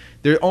set,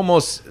 there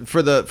almost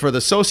for the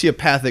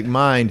sociopathic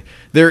mind,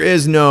 there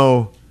is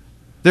no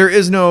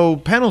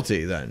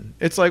penalty. Then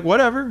it's like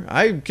whatever,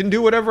 I can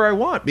do whatever I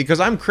want because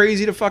I'm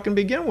crazy to fucking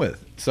begin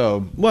with.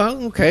 So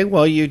well, okay,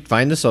 well, you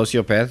find the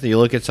sociopath. You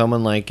look at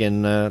someone like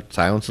in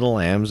Silence of the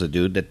Lambs, a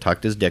dude that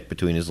tucked his dick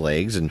between his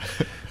legs and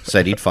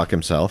said he'd fuck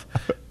himself.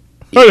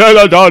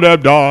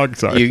 dog.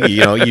 Sorry.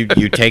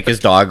 You take his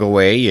dog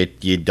away.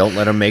 You don't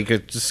let him make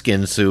a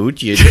skin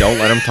suit. You don't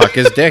let him tuck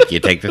his dick. You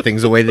take the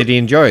things away that he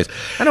enjoys.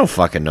 I don't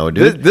fucking know,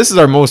 dude. This is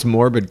our most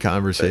morbid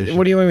conversation.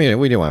 What do you want me?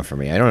 What do you want from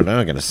me? I'm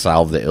not going to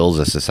solve the ills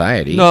of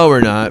society. No, we're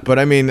not. But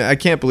I mean, I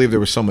can't believe there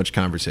was so much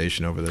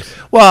conversation over this.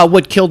 Well,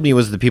 what killed me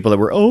was the people that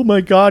were, oh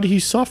my god, he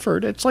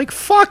suffered. It's like,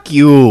 fuck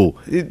you.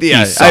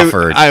 Yeah, he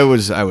suffered. I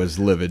was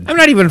livid. I'm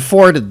not even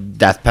for the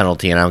death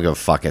penalty, and I don't give a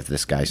fuck if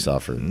this guy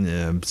suffered.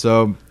 Yeah.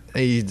 So.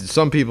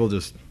 Some people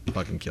just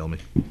fucking kill me.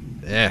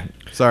 Yeah,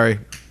 sorry.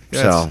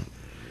 So,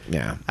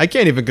 yeah. I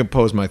can't even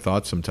compose my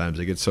thoughts sometimes.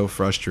 I get so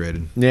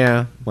frustrated.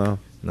 Yeah, well.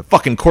 And the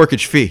fucking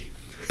Corkage fee.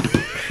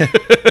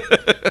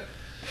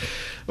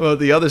 Well,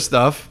 the other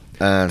stuff.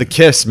 The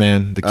kiss,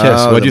 man. The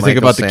kiss. What do you think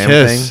about the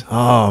kiss? Thing?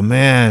 Oh,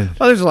 man.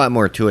 Well, there's a lot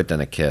more to it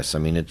than a kiss. I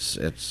mean, it's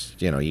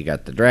you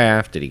got the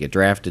draft. Did he get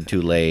drafted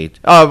too late?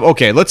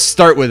 Okay, let's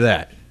start with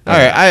that. All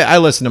right, I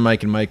listen to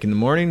Mike and Mike in the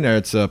morning.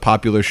 It's a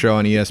popular show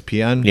on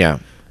ESPN. Yeah.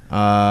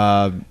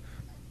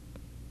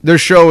 Their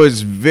show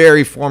is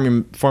very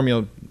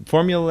formula.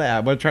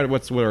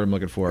 What's the word I'm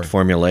looking for?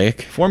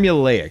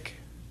 Formulaic,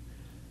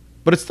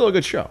 but it's still a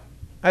good show.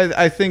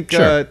 I think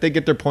sure. They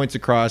get their points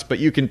across, but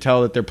you can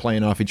tell that they're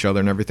playing off each other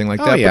and everything like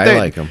that. Oh yeah, but I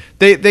like them.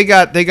 They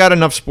got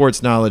enough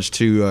sports knowledge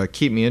to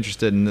keep me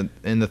interested.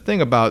 And the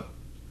thing about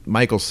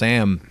Michael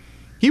Sam,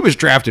 he was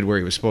drafted where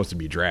he was supposed to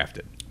be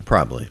drafted.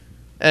 Probably.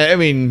 I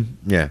mean,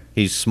 yeah,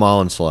 he's small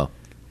and slow.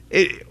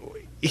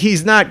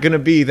 He's not going to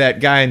be that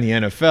guy in the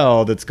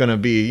NFL that's going to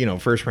be,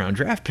 first round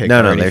draft pick.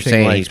 No, they're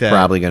saying like he's that.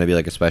 probably going to be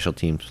like a special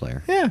teams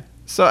player. Yeah.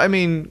 So I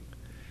mean,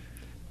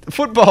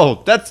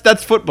 football.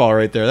 That's football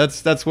right there.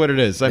 That's what it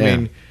is. I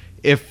mean,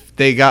 if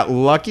they got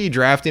lucky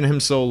drafting him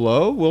so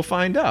low, we'll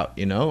find out.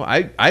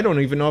 I don't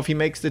even know if he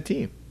makes the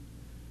team.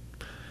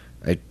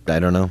 I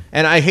don't know.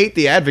 And I hate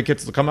the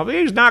advocates to come up.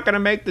 He's not going to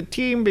make the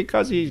team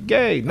because he's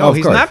gay. No,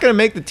 he's not going to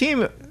make the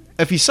team.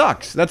 If he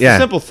sucks, that's the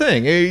simple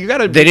thing. You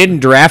gotta. They didn't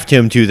draft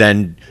him to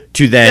then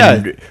be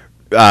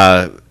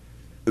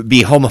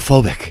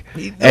homophobic.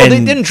 Well,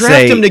 they didn't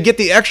draft him to get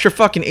the extra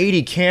fucking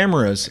 80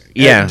 cameras.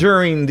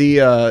 During the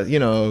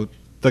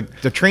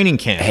the training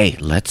camp. Hey,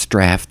 let's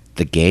draft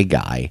the gay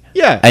guy.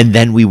 Yeah, and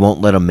then we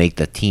won't let him make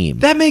the team.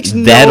 That makes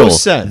no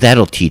sense.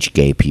 That'll teach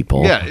gay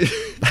people. Yeah.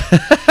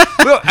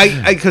 Well,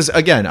 because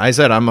again, I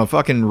said I'm a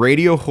fucking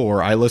radio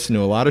whore. I listen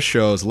to a lot of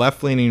shows,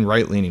 left leaning,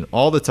 right leaning,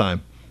 all the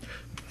time.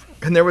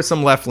 And there were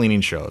some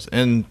left-leaning shows.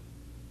 And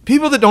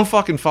people that don't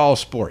fucking follow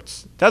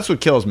sports, that's what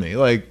kills me.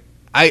 Like,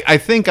 I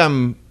think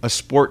I'm a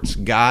sports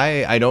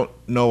guy. I don't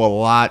know a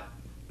lot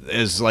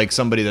as, like,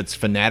 somebody that's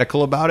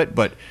fanatical about it.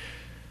 But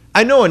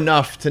I know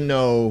enough to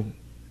know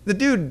the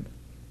dude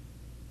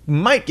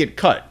might get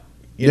cut.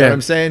 You know what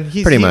I'm saying?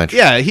 Pretty much.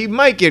 Yeah, he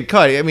might get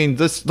cut. I mean,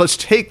 let's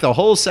take the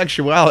whole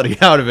sexuality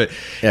out of it.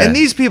 Yeah. And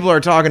these people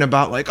are talking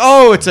about like,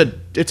 oh, it's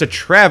a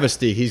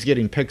travesty. He's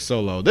getting picked so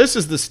low. This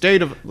is the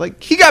state of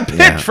like he got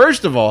picked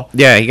first of all.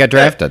 Yeah, he got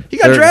drafted. He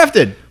got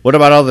drafted. What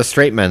about all the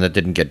straight men that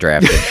didn't get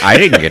drafted? I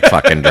didn't get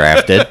fucking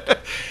drafted.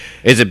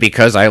 Is it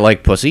because I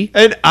like pussy?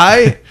 And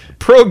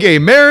pro-gay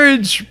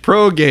marriage,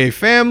 pro-gay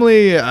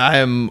family.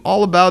 I'm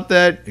all about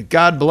that.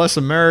 God bless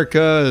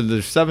America.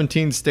 There's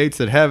 17 states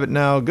that have it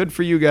now. Good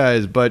for you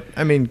guys. But,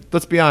 I mean,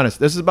 let's be honest.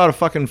 This is about a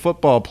fucking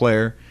football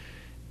player.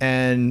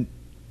 And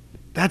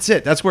That's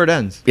it. That's where it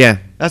ends. Yeah.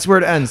 That's where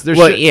it ends. There's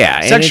Well, yeah,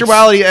 and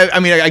sexuality. I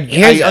mean,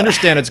 I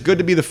understand it's good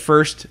to be the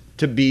first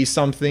to be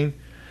something.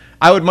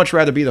 I would much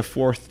rather be the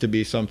fourth to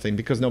be something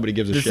because nobody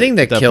gives a shit. The thing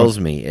that kills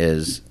point. me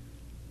is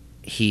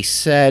he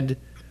said,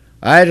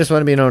 I just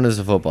want to be known as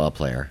a football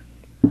player.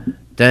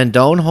 Then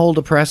don't hold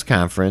a press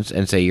conference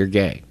and say you're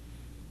gay.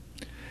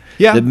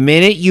 Yeah. The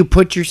minute you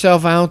put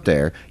yourself out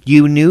there,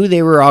 you knew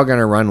they were all going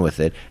to run with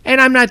it. And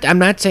I'm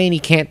not saying he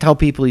can't tell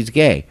people he's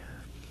gay.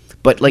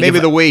 But like maybe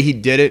the way he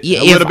did it,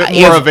 yeah, a little bit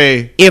more of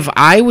a. If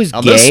I was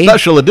On gay, this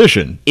special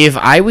edition. if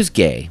I was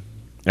gay,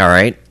 all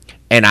right,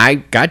 and I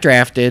got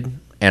drafted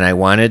and I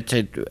wanted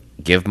to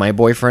give my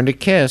boyfriend a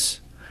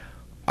kiss,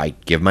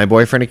 I'd give my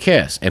boyfriend a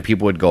kiss, and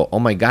people would go, "Oh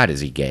my God,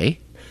 is he gay?"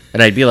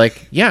 And I'd be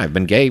like, "Yeah, I've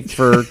been gay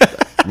for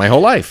my whole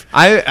life."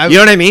 I you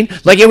know what I mean?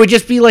 Like it would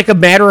just be like a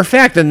matter of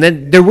fact, and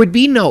then there would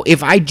be no.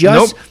 If I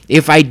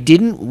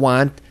didn't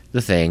want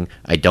the thing,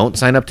 I don't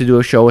sign up to do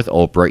a show with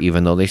Oprah,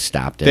 even though they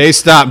stopped it. They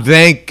stopped.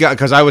 Thank God,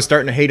 because I was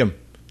starting to hate him.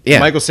 Yeah.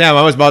 Michael Sam.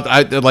 I was about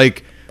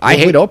to, I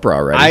hate Oprah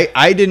already.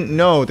 I didn't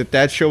know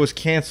that show was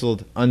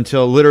canceled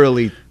until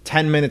literally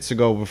 10 minutes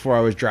ago before I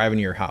was driving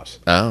to your house.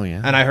 Oh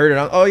yeah. And I heard it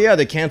on, oh yeah,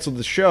 they canceled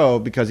the show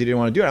because he didn't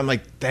want to do it. I'm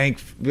like,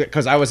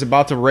 because I was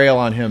about to rail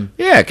on him.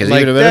 Yeah, because he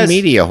would have been a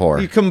media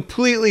whore. You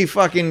completely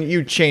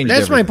you changed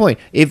That's everything. my point.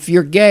 If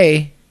you're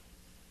gay,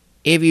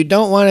 if you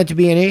don't want it to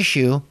be an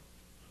issue,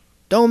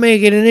 don't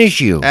make it an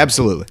issue.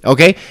 Absolutely.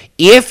 Okay?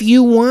 If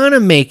you want to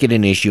make it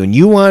an issue and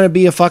you want to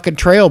be a fucking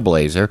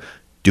trailblazer,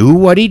 do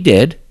what he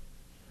did.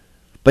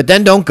 But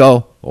then don't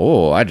go,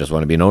 oh, I just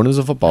want to be known as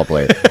a football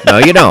player. No,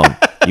 you don't.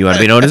 You want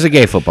to be known as a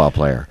gay football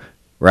player.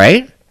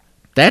 Right?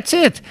 That's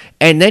it.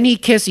 And then he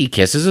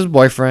kisses his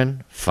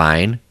boyfriend.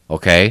 Fine.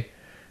 Okay?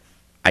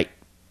 I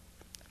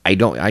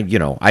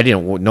didn't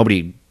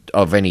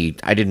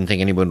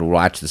think anyone would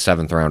watch the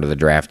 7th round of the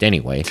draft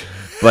anyway.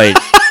 But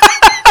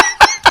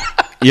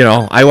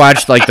I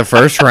watched like the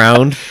first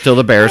round till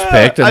the Bears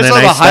picked, and I then saw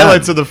I the stopped.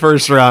 highlights of the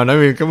first round. I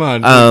mean, come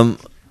on.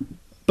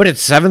 But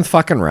it's 7th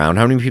fucking round.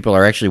 How many people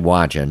are actually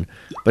watching?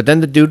 But then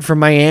the dude from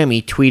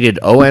Miami tweeted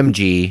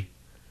OMG,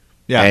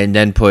 yeah. and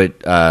then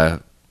put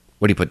what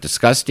do you put?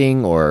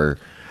 Disgusting or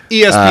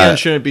ESPN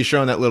shouldn't be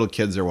showing that little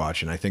kids are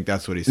watching. I think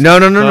that's what he said.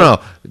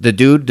 No. The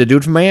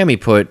dude from Miami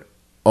put,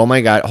 oh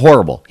my God,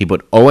 horrible. He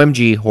put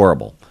OMG,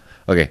 horrible.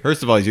 Okay.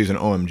 First of all, he's using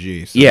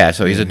OMG. So yeah,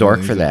 so he's a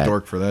dork for that. He's a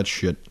dork for that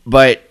shit.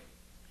 But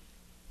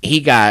he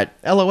got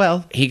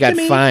LOL. He got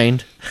Jimmy.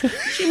 fined.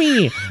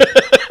 Jimmy.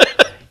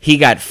 He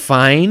got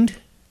fined.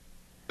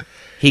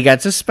 He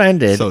got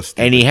suspended, So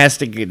stupid. and he has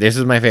to. This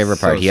is my favorite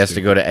part. So He has to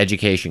stupid. go to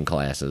education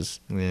classes,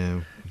 Yeah.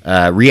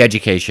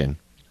 re-education,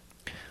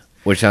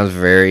 which sounds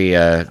very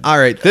All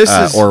right. This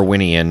is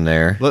Orwellian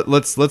there,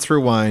 Let's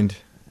rewind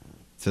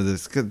to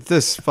this. 'Cause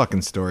this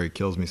fucking story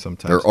kills me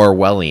sometimes. or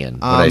Orwellian.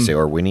 What did I say?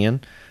 Orwellian.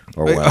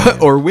 Orwellian.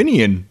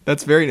 Orwinian.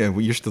 That's very.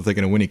 Well, you're still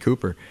thinking of Winnie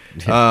Cooper.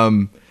 All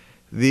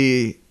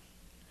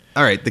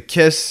right, the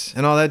kiss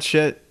and all that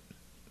shit.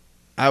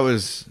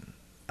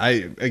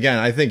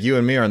 I think you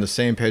and me are on the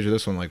same page with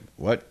this one. Like,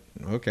 what?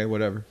 Okay,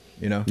 whatever.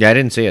 Yeah, I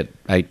didn't see it.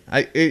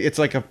 It's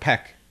like a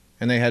peck,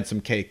 and they had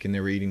some cake, and they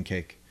were eating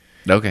cake.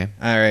 Okay.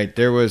 All right,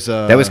 there was.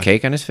 That was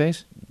cake on his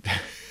face.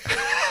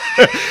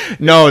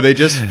 No, they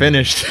just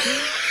finished.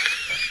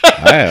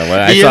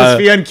 I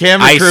ESPN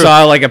camera crew.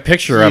 saw like a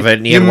picture of it,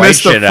 and he had You white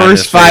missed the shit on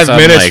his first 5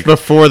 face. minutes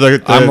before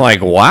the. I'm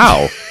like,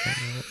 wow.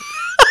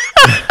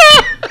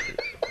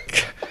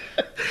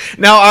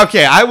 Now,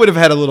 okay, I would have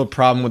had a little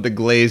problem with the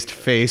glazed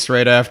face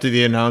right after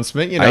the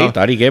announcement. I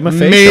thought he gave him a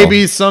face.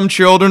 Maybe some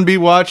children be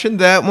watching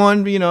that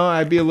one.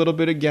 I'd be a little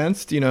bit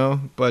against.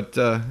 But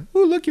ooh,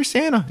 look, you're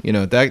Santa.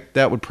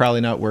 That would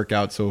probably not work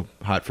out so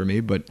hot for me.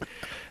 But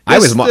I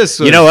was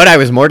you know what? I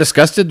was more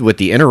disgusted with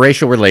the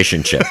interracial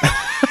relationship.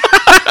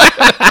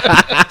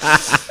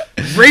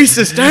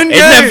 Racist and gay.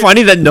 Isn't that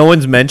funny that no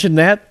one's mentioned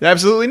that?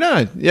 Absolutely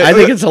not. Yeah, I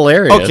think it's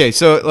hilarious. Okay,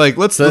 so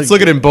let's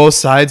look at it in both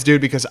sides, dude.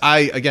 Because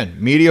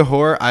media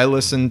whore. I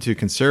listen to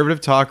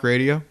conservative talk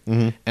radio,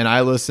 and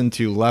I listen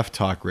to left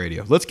talk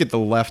radio. Let's get the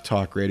left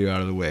talk radio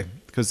out of the way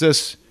because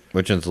this.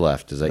 Which one's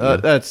left? Is that you?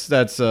 That's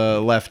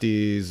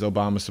lefties,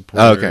 Obama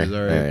supporters. Okay,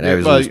 all right. I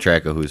was lose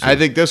track of who's. I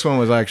think this one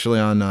was actually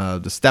on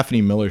the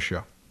Stephanie Miller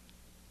show,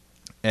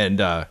 and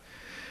a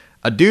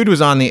dude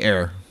was on the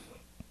air,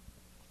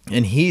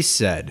 and he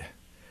said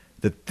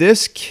that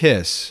this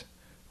kiss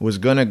was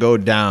going to go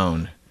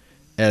down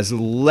as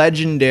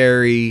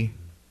legendary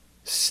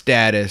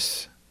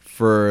status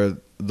for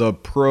the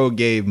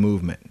pro-gay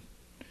movement.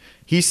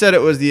 He said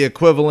it was the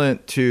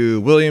equivalent to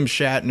William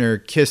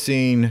Shatner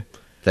kissing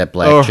that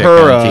black chick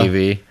on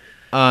TV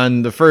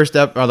on the first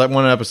that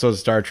one episode of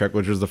Star Trek,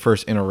 which was the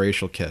first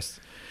interracial kiss.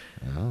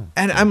 Oh.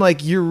 And I'm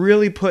like, you're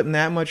really putting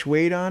that much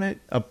weight on it?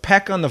 A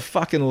peck on the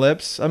fucking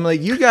lips? I'm like,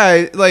 you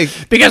guys,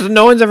 because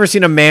no one's ever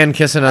seen a man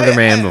kiss another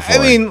man before. I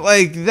mean,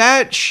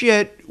 that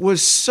shit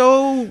was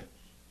so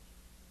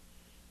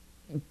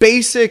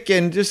basic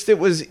and just it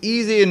was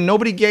easy and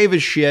nobody gave a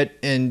shit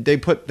and they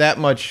put that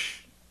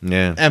much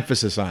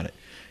emphasis on it.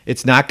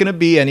 It's not going to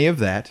be any of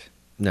that.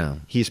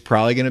 No, he's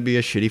probably going to be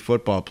a shitty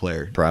football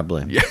player.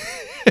 probably. Yeah.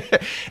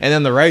 And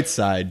then the right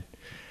side,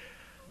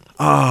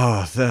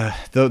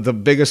 the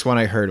biggest one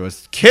I heard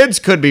was, kids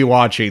could be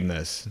watching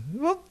this.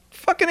 Well,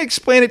 fucking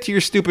explain it to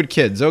your stupid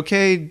kids,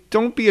 okay?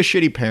 Don't be a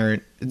shitty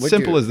parent. It's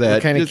simple as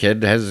that.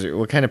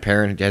 What kind of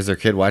parent has their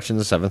kid watching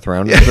the 7th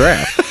round of the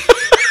draft?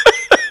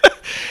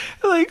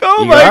 Like,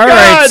 oh You my go, God. All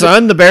right,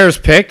 son, the Bears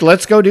picked.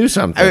 Let's go do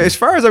something. As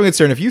far as I'm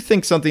concerned, if you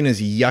think something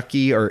is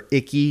yucky or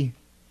icky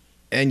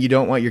and you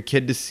don't want your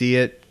kid to see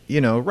it,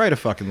 write a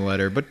fucking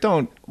letter, but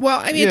don't. Well,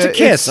 I mean, it's a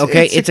kiss,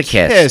 okay? It's a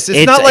kiss.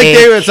 It's not like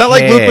it's not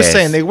like Luke was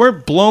saying they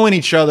weren't blowing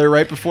each other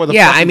right before the.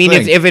 Yeah, fucking I mean,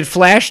 thing. if it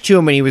flashed to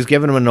him and he was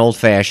giving him an old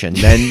fashioned,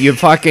 then you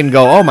fucking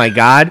go, oh my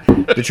God,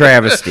 the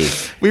travesty.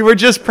 We were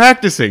just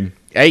practicing.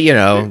 You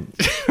know,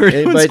 We're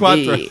doing but squat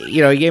he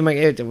gave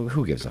him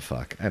who gives a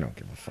fuck? I don't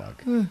give a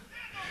fuck.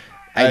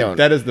 I don't.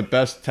 That is the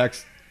best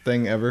text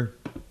thing ever.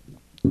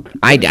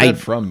 I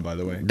from, by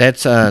the way.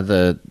 That's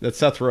That's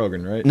Seth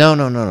Rogen, right?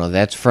 No.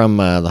 That's from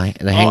the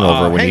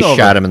Hangover when he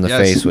shot him in the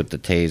face with the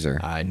taser.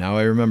 Now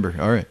I remember.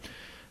 All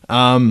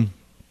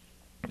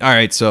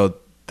right. So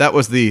that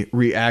was the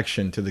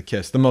reaction to the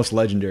kiss, the most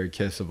legendary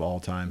kiss of all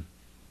time.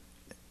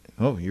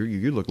 Oh,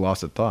 you look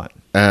lost at thought.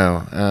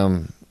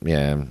 Oh,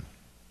 yeah.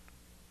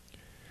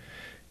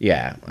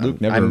 Yeah,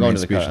 Luke never I'm going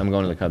remains speechless. I'm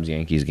going to the Cubs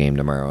Yankees game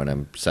tomorrow, and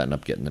I'm setting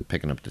up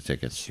picking up the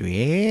tickets.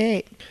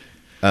 Sweet.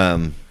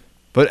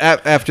 But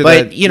after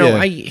that, but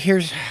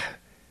here's.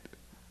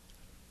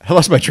 I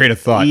lost my train of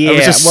thought. Yeah, I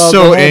was just the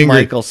so whole angry.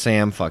 Michael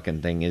Sam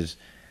fucking thing is.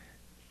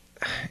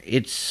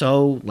 It's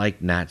so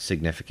not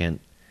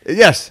significant,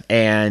 Yes,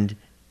 and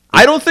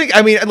I don't think.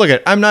 I mean,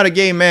 look I'm not a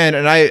gay man,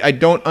 and I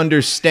don't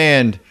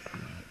understand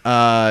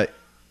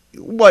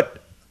what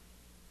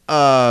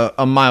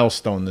a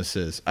milestone this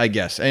is, I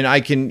guess. And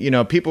I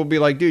can, people be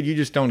like, dude, you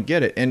just don't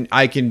get it. And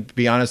I can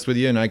be honest with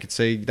you, and I could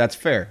say that's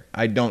fair.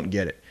 I don't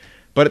get it.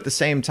 But at the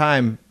same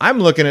time, I'm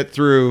looking at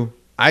through,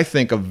 I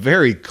think, a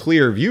very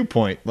clear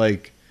viewpoint.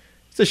 Like,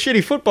 it's a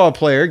shitty football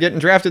player getting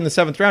drafted in the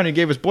 7th round. He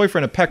gave his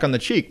boyfriend a peck on the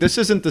cheek. This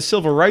isn't the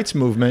civil rights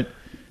movement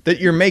that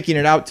you're making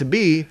it out to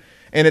be.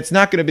 And it's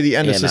not going to be the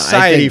end of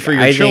society for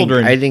your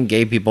children. I think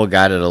gay people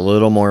got it a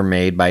little more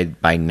made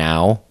by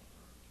now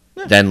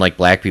than like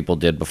black people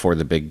did before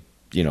the big,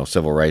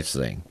 civil rights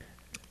thing.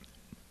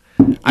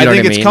 I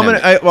think it's coming.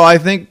 I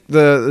think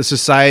the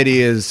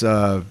society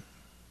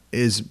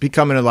is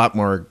becoming a lot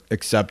more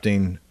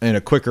accepting in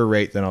a quicker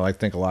rate than I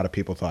think a lot of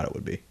people thought it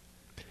would be.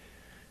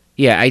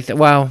 Yeah,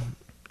 And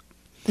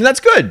that's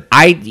good.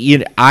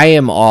 I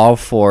am all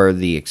for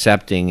the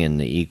accepting and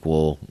the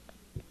equal.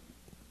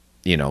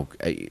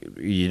 I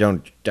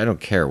don't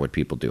care what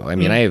people do. I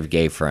mean, I have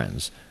gay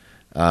friends,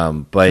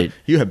 but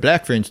You have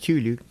black friends too,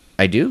 Luke.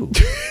 I do,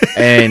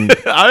 and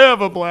I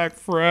have a black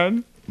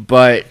friend.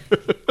 But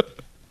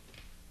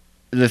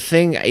the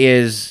thing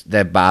is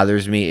that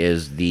bothers me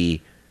is the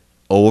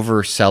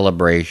over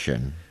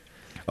celebration.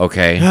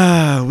 Okay,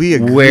 We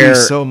agree where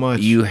so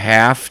much. you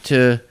have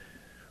to,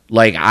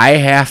 I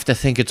have to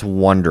think it's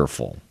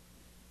wonderful.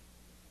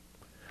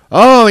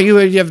 Oh, you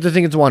have to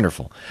think it's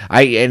wonderful.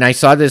 I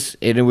saw this,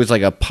 and it was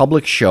like a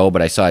public show,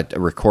 but I saw a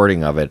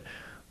recording of it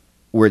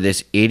where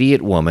this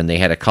idiot woman, they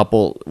had a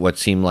couple what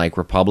seemed like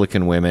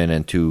Republican women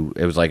and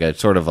it was like a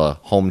sort of a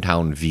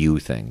hometown view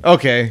thing.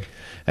 Okay.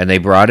 And they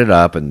brought it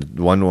up, and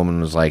one woman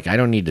was like, I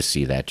don't need to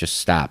see that. Just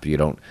stop. You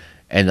don't.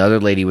 And the other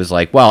lady was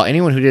like, well,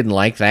 anyone who didn't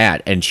like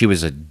that, and she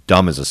was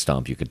dumb as a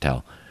stump, you could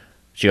tell.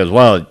 She goes,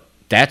 well,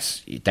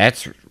 that's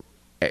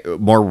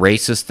more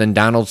racist than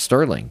Donald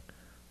Sterling.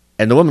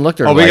 And the woman looked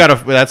at her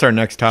that's our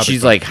next topic.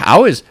 she's like,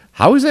 how is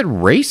that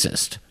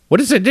racist? What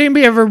is it? Did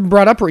anybody ever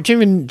brought up? She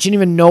didn't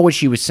even know what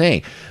she was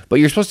saying. But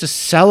you're supposed to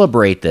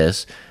celebrate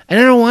this, and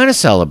I don't want to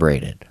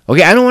celebrate it.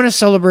 Okay, I don't want to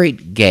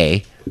celebrate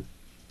gay.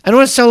 I don't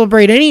want to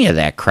celebrate any of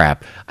that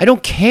crap. I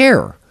don't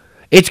care.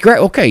 It's great.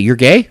 Okay, you're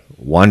gay?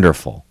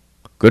 Wonderful.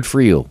 Good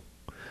for you.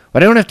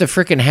 But I don't have to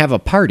freaking have a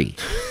party.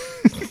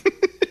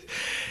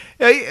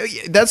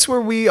 That's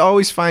where we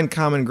always find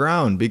common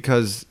ground,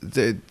 because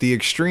the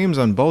extremes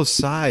on both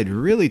sides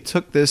really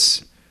took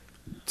this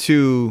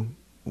to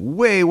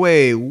way,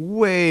 way,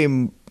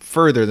 way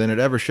further than it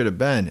ever should have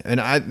been. And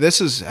this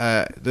is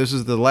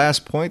the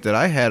last point that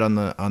I had on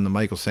the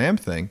Michael Sam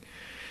thing,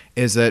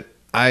 is that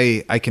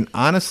I can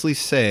honestly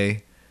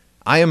say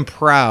I am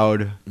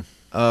proud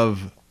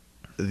of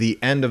the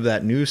end of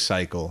that news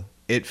cycle.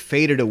 It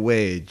faded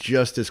away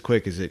just as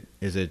quick as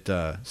it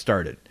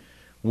started.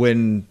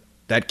 When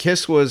that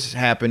kiss was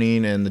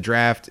happening and the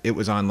draft, it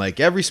was on like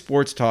every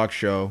sports talk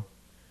show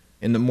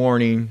in the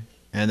morning,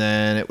 and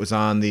then it was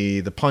on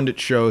the pundit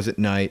shows at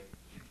night,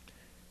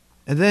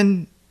 and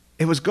then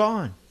it was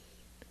gone.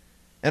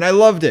 And I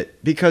loved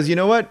it, because you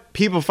know what?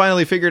 People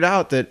finally figured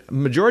out that a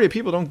majority of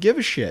people don't give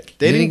a shit.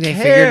 They didn't care.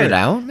 Figured it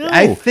out? No.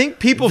 I think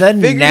people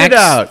figured it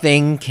out. The next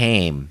thing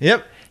came.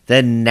 Yep.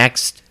 The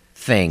next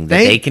thing that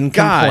Thank they can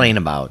God. complain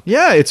about.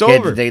 Yeah, it's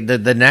over.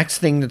 The next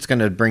thing that's going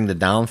to bring the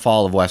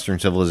downfall of Western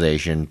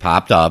civilization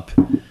popped up.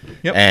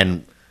 Yep.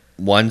 And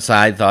one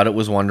side thought it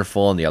was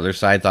wonderful, and the other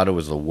side thought it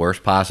was the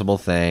worst possible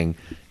thing.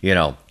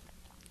 Rush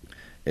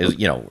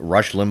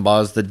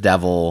Limbaugh's the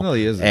devil. Well,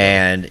 he is.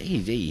 And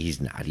he's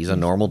not. He's a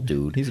normal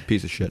dude. He's a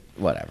piece of shit.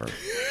 Whatever.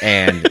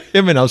 And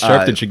him and Al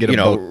Sharpton should get a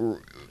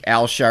vote.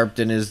 Al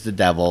Sharpton is the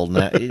devil.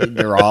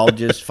 They're all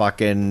just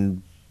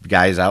fucking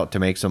guys out to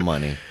make some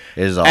money.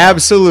 Is all.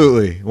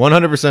 Absolutely,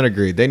 100%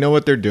 agreed. They know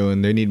what they're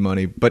doing. They need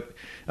money, but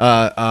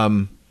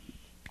oh,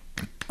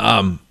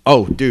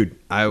 dude,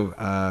 I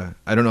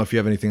don't know if you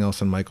have anything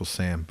else on Michael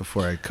Sam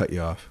before I cut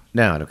you off.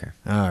 No, I don't care.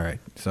 All right,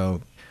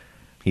 so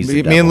He's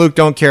me and Luke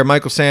don't care.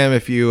 Michael Sam,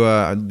 if you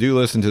do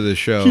listen to this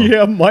show,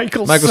 yeah,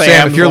 Michael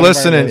Sam, if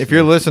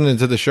you're listening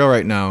to the show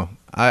right now,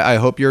 I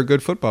hope you're a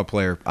good football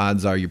player.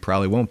 Odds are you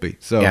probably won't be.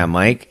 So yeah,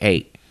 Mike,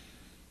 hey,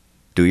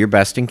 do your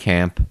best in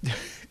camp.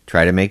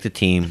 Try to make the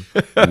team.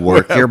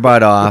 Work your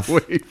butt off.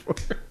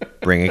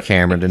 Bring a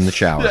camera in the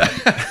shower.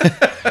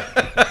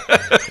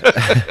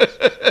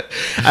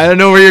 I don't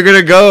know where you're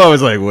gonna go. I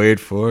was like, wait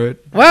for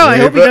it. Well, I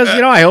hope he does.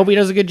 I hope he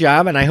does a good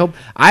job, and I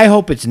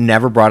hope it's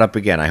never brought up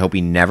again. I hope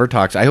he never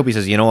talks. I hope he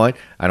says, you know what?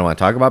 I don't want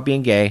to talk about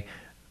being gay.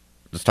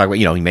 Let's talk about,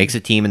 he makes a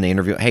team in the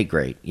interview. Hey,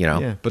 great,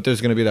 Yeah, but there's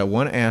gonna be that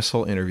one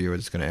asshole interviewer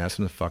that's gonna ask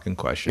him the fucking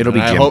question. It'll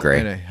be Jim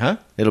Gray. Huh?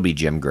 It'll be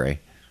Jim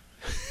Gray,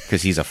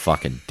 because he's a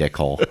fucking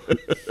dickhole.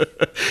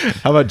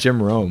 How about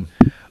Jim Rome?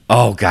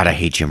 Oh God, I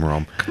hate Jim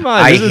Rome. Come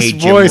on, I his hate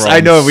Jim voice. Rome I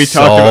know we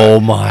talked so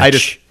about much. I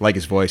just like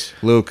his voice.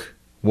 Luke,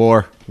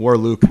 War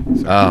Luke.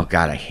 Sorry. Oh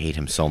God, I hate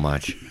him so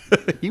much.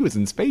 He was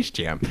in Space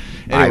Jam.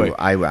 Anyway,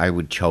 I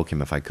would choke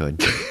him if I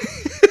could.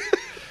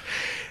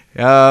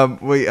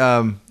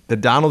 the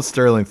Donald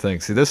Sterling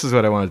thing. See, this is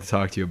what I wanted to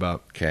talk to you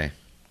about. Okay.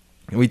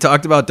 We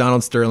talked about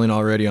Donald Sterling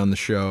already on the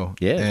show.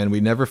 Yeah. And we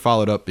never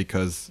followed up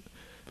because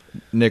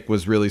Nick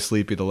was really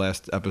sleepy the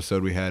last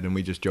episode we had, and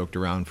we just joked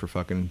around for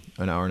fucking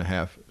an hour and a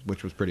half,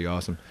 which was pretty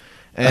awesome.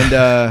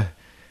 And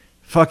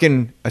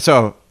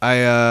so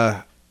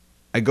I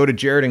go to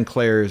Jared and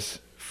Claire's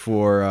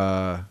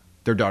for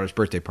their daughter's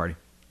birthday party,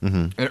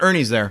 and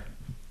Ernie's there,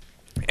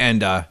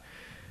 and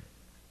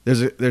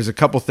there's a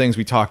couple things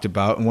we talked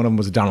about, and one of them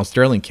was a Donald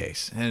Sterling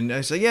case, and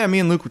I said, yeah, me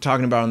and Luke were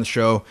talking about it on the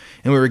show,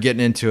 and we were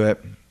getting into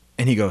it,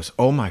 and he goes,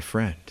 oh, my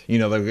friend,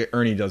 like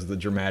Ernie does the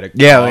dramatic,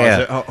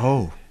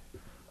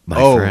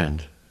 My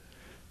friend.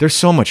 There's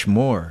so much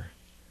more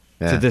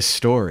to this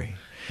story.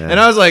 Yeah. And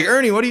I was like,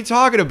 Ernie, what are you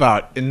talking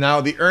about? And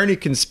now the Ernie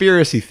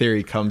conspiracy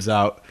theory comes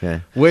out,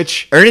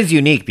 which... Ernie's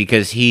unique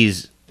because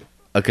he's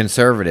a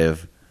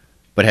conservative,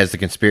 but has the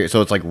conspiracy...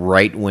 So it's like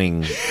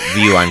right-wing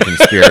view on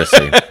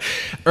conspiracy.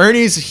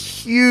 Ernie's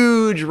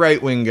huge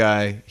right-wing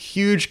guy,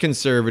 huge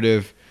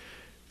conservative,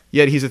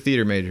 yet he's a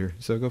theater major.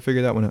 So go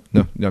figure that one out.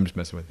 No, I'm just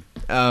messing with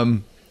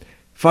you.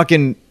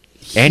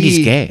 And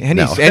he's gay. And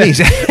he's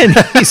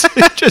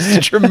just a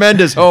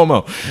tremendous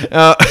homo.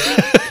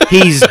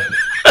 He's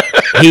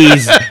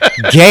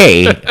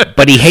gay,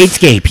 but he hates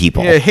gay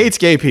people. Yeah, hates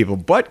gay people,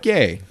 but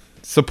gay.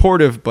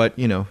 Supportive, but,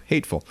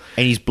 hateful.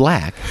 And he's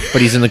black,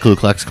 but he's in the Ku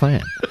Klux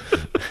Klan.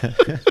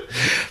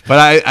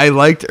 But I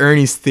liked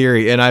Ernie's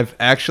theory, and I've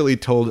actually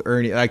told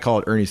Ernie, I call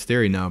it Ernie's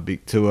theory now,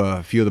 to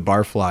a few of the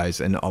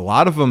barflies, and a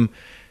lot of them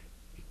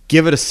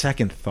give it a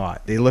second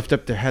thought. They lift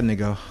up their head and they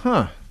go,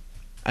 huh,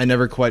 I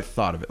never quite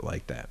thought of it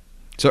like that.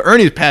 So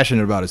Ernie's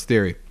passionate about his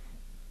theory.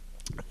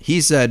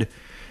 He said,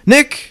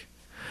 Nick,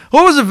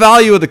 what was the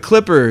value of the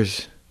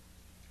Clippers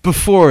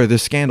before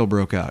this scandal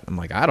broke out? I'm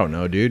like, I don't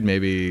know, dude.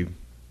 Maybe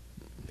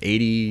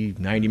 80,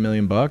 90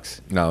 million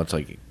bucks. No, it's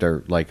like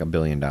they're like $1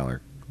 billion. No,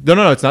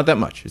 it's not that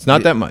much. It's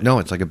not that much. No,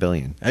 it's like $1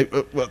 billion.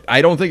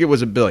 I don't think it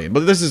was $1 billion,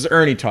 but this is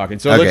Ernie talking.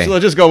 So okay.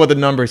 let's just go with the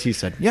numbers he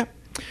said. Yeah.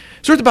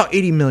 It's worth about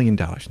 $80 million,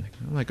 Nick.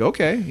 I'm like,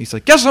 okay. He's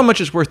like, guess how much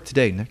it's worth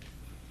today, Nick?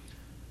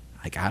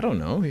 Like, I don't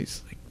know.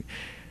 He's like,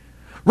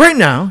 right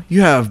now,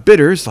 you have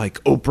bidders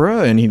like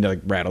Oprah, and he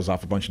rattles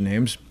off a bunch of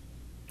names,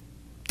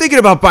 thinking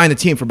about buying the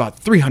team for about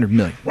 $300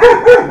 million.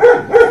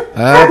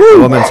 The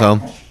woman's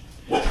home.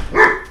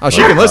 Oh,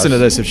 she can listen to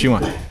this if she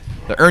wants.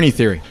 The Ernie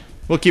theory.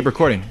 We'll keep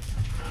recording.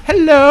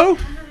 Hello.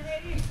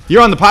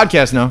 You're on the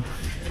podcast now.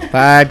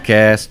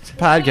 Podcast.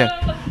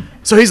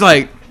 So he's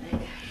like,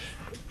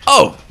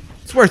 oh,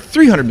 it's worth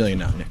 $300 million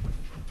now, Nick.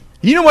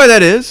 You know why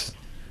that is?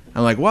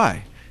 I'm like,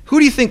 why? Who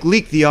do you think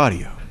leaked the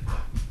audio?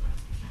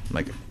 I'm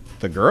like,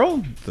 the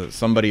girl?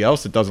 Somebody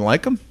else that doesn't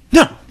like him?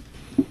 No.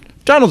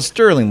 Donald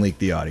Sterling leaked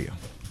the audio.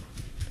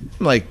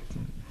 I'm like,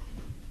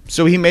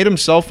 so he made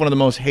himself one of the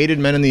most hated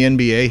men in the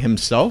NBA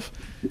himself?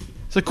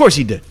 So of course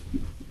he did.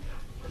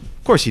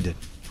 Of course he did.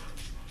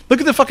 Look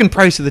at the fucking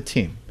price of the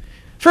team.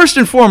 First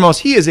and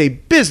foremost, he is a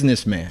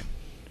businessman.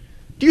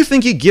 Do you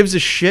think he gives a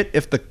shit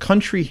if the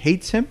country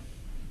hates him?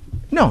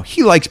 No,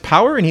 he likes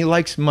power and he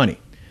likes money.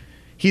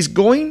 He's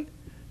going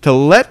to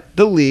let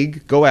the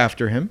league go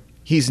after him.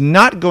 He's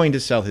not going to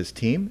sell his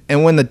team.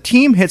 And when the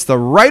team hits the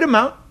right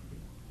amount,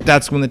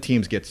 that's when the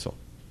teams get sold.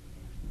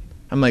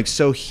 I'm like,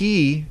 so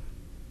he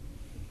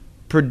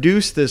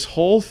produced this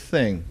whole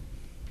thing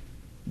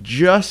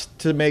just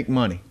to make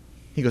money?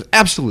 He goes,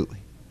 absolutely.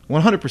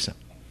 100%.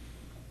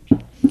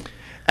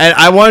 And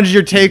I wanted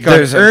your take on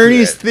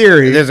Ernie's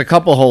theory. There's a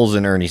couple holes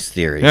in Ernie's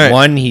theory. Right.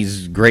 One,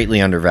 he's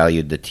greatly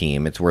undervalued the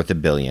team. It's worth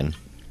 $1 billion.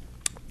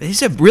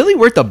 Is it really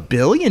worth $1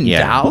 billion?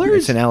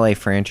 It's an LA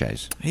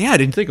franchise. Yeah, I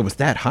didn't think it was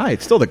that high.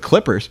 It's still the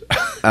Clippers.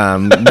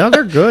 No,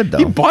 they're good though.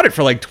 He bought it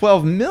for like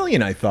 $12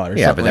 million, I thought. Or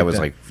Yeah, something but that was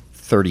like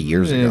 30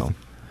 years Yeah.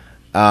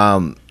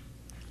 ago.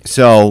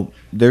 So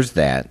there's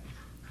that.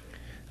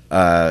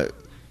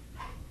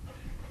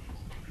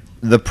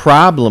 The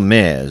problem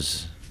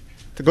is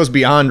It goes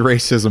beyond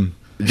racism.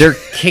 they're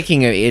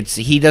kicking it.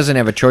 He doesn't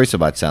have a choice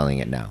about selling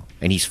it now,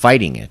 and he's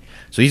fighting it.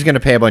 So he's going to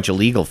pay a bunch of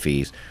legal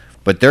fees,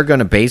 but they're going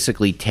to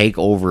basically take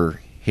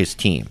over his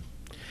team.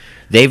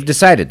 They've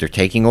decided they're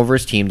taking over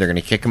his team. They're going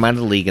to kick him out of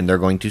the league, and they're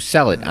going to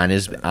sell it on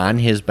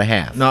his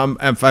behalf. No,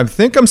 I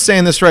think I'm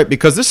saying this right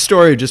because this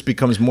story just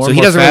becomes more. So and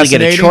he more doesn't really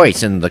get a fascinating.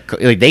 choice in the.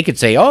 Like, they could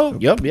say, "Oh,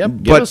 yep,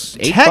 give But us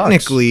 $8."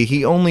 technically,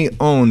 he only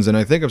owns, and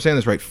I think I'm saying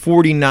this right,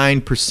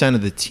 49%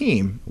 of the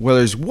team, while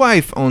his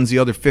wife owns the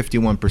other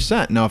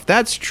 51%. Now, if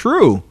that's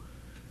true,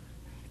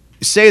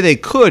 say they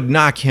could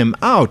knock him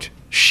out.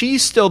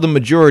 She's still the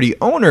majority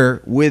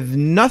owner with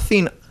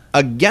nothing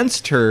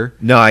against her.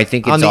 No, I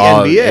think it's on the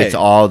all. NBA. It's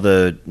all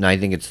the. No, I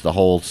think it's the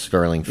whole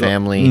Sterling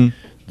family. Mm.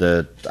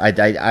 The you know. Because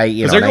they and I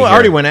hear-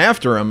 already went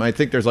after him. I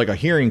think there's like a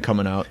hearing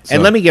coming out. So.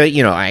 And let me get.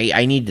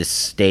 I need to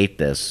state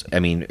this. I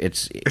mean,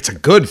 it's It's a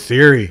good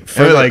theory.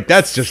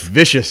 That's just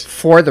vicious.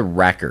 for the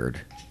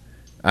record,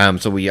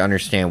 so we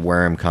understand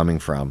where I'm coming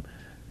from.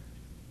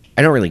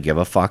 I don't really give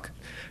a fuck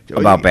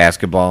about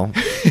basketball.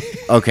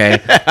 Okay,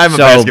 I'm a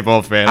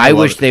basketball fan. I I love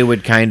wish it. they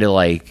would kind of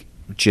like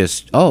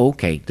just. Oh,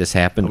 okay, this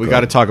happened. We Good. got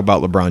to talk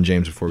about LeBron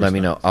James before we Let me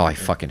start. know. Oh, I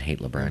fucking hate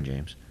LeBron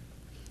James.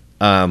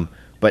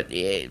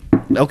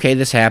 Okay,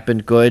 this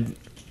happened. Good.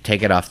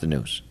 Take it off the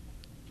news.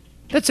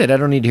 That's it. I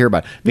don't need to hear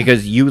about it.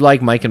 Because you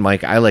like Mike and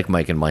Mike. I like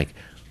Mike and Mike.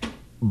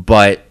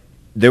 But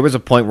there was a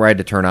point where I had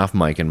to turn off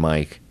Mike and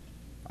Mike.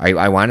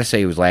 I want to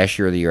say it was last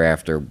year or the year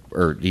after,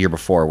 or the year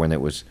before when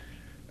it was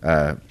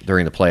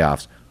during the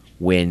playoffs,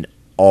 when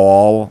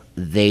all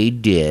they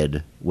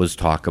did was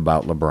talk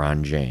about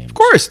LeBron James. Of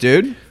course,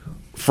 dude.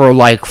 For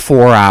like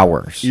 4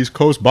 hours. East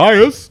Coast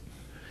bias.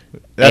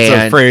 That's a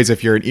And phrase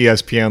if you're an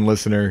ESPN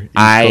listener. East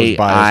Coast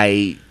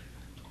bias.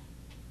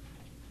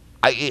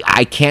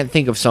 I can't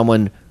think of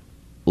someone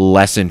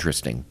less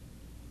interesting.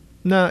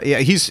 No, yeah,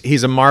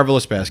 he's a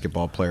marvelous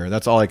basketball player.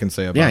 That's all I can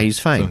say about him. Yeah, he's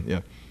fine. So, yeah.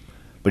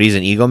 But he's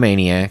an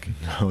egomaniac.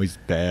 No, he's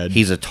bad.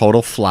 He's a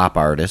total flop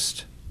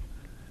artist.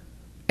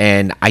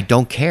 And I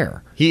don't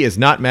care. He is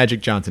not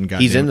Magic Johnson, guy.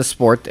 He's in the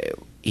sport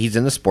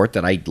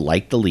that I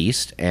like the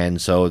least,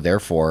 and so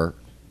therefore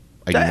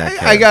I do not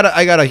care.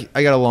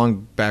 I got a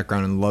long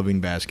background in loving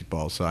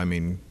basketball, so I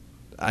mean,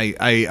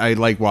 I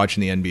like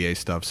watching the NBA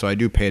stuff, so I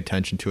do pay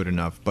attention to it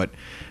enough. But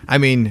I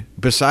mean,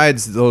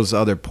 besides those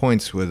other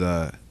points with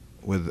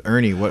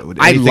Ernie, what would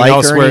I anything like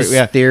else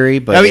Ernie's theory,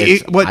 but I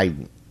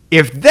mean,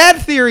 if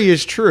that theory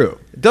is true,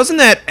 doesn't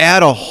that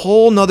add a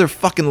whole nother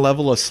fucking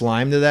level of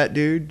slime to that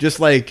dude? Just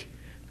like,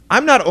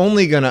 I'm not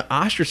only gonna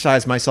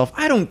ostracize myself,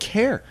 I don't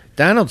care.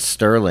 Donald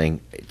Sterling,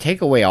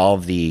 take away all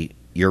of the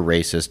 "you're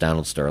racist"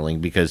 Donald Sterling,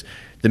 because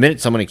the minute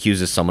someone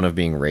accuses someone of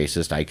being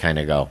racist, I kind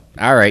of go,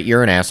 all right,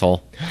 you're an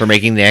asshole for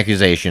making the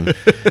accusation.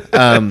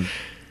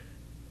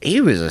 He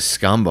was a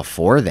scum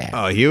before that.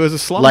 Oh, he was a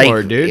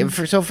slumlord, dude.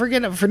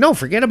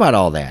 Forget about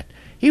all that.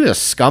 He was a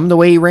scum the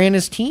way he ran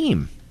his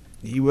team.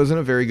 He wasn't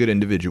a very good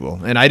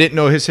individual, and I didn't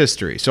know his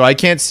history, so I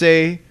can't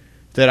say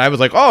that I was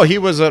like, oh, he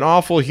was an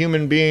awful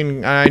human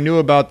being. I knew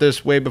about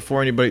this way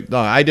before anybody. No,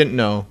 I didn't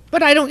know.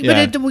 But I don't.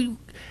 Yeah. Do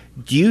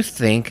you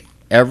think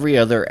every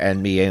other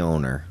NBA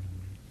owner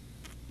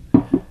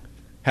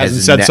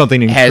Hasn't said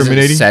something incriminating?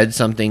 hasn't said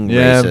something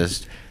Yeah.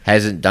 racist,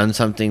 hasn't done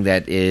something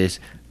that is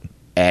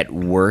at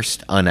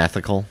worst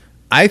unethical,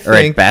 I or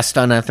at think best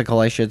unethical,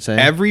 I should say?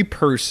 every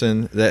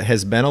person that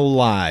has been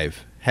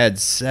alive had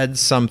said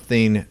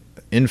something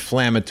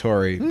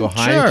inflammatory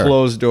behind sure.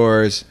 closed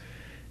doors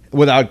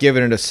without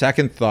giving it a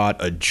second thought,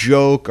 a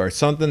joke or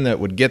something that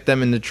would get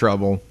them into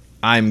trouble.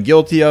 I'm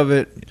guilty of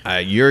it.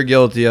 You're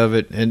guilty of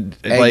it. And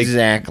like,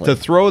 Exactly. to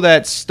throw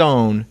that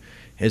stone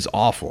is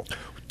awful.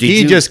 Did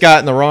He you- just got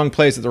in the wrong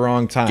place at the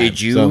wrong time. Did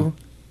you So,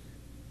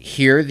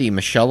 hear the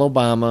Michelle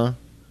Obama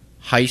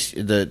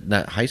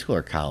not high school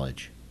or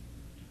college,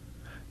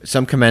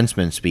 some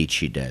commencement speech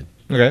she did,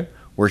 okay.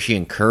 where she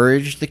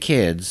encouraged the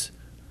kids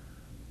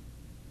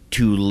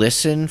to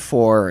listen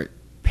for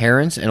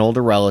parents and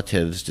older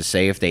relatives to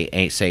say if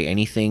they say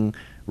anything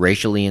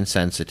racially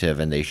insensitive,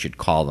 and they should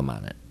call them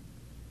on it.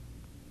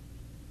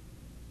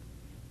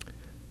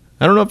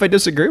 I don't know if I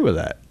disagree with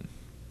that.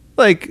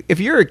 Like, if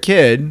you're a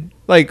kid,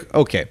 like,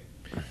 okay,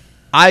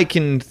 I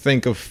can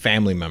think of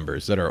family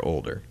members that are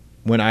older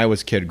when I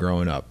was a kid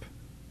growing up,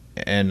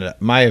 and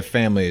my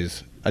family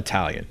is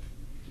Italian.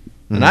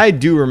 And I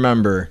do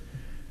remember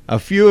a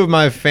few of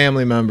my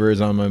family members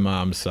on my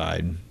mom's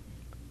side,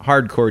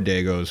 hardcore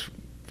Dagos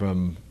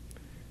from,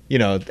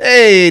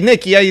 hey,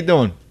 Nikki, how you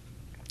doing?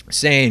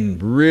 Saying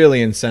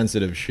really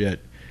insensitive shit.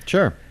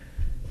 Sure.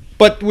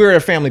 But we were at a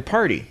family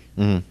party.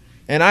 Mm-hmm.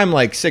 and I'm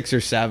like 6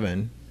 or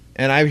 7,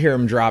 and I hear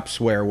him drop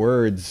swear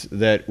words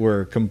that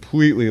were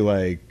completely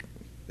like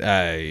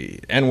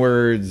N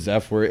words,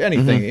 F word,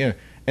 anything. You know.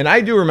 And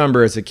I do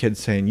remember as a kid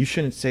saying, "You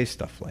shouldn't say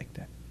stuff like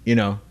that," you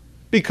know,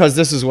 because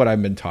this is what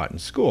I've been taught in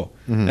school,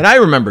 and I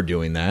remember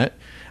doing that.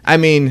 I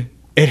mean,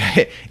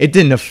 it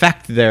didn't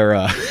affect their.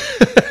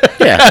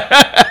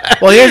 Yeah.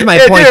 Well, here's my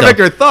point. It didn't affect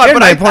their thought,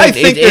 but I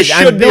think there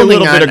should be a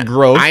little bit of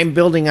growth. I'm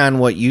building on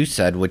what you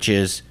said, which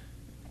is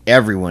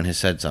everyone has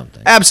said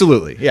something.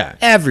 Absolutely, yeah.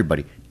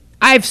 Everybody.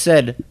 I've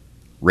said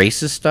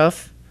racist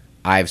stuff.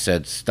 I've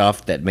said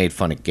stuff that made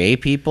fun of gay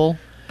people.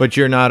 But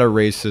you're not a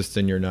racist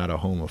and you're not a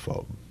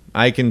homophobe.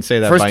 I can say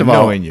that First by of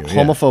all, knowing you.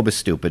 Homophobe is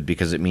stupid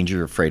because it means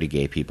you're afraid of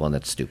gay people, and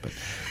that's stupid.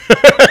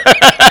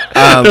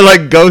 They're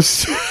like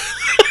ghosts.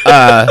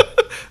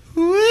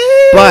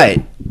 But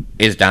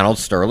is Donald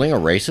Sterling a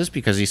racist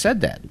because he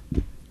said that?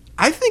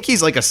 I think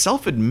he's like a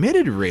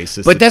self-admitted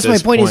racist. But that's my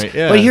point.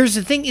 Yeah. But here's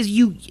the thing: is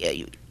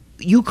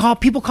you call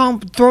people call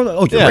him you're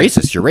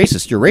racist, you're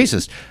racist, you're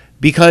racist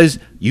because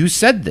you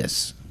said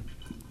this.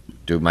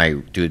 Do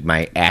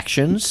my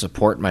actions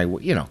support my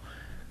Well, you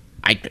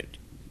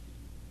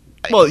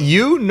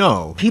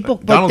know, people,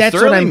 but Donald that's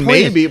Sterling, what I'm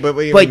pointing.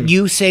 maybe, but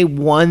you say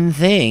one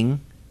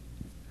thing.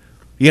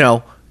 You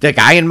know, the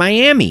guy in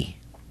Miami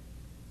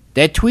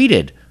that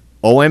tweeted,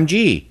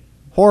 "OMG,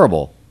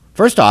 horrible."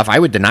 First off, I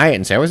would deny it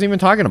and say I wasn't even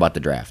talking about the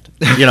draft.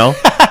 You know,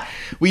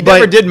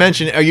 never did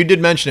mention. Oh, you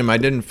did mention him. I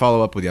didn't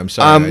follow up with you. I'm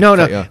sorry.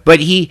 No. But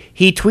he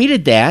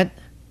tweeted that.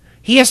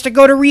 He has to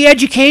go to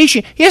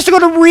re-education.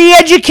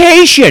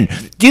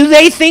 Do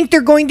they think they're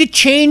going to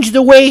change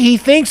the way he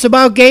thinks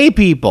about gay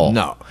people?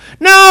 No.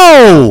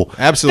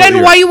 Absolutely.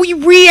 Then why would we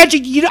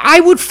re-educate?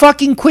 I would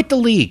fucking quit the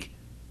league.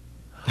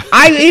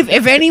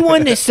 If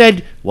anyone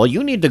said, well,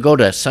 you need to go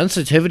to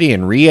sensitivity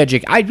and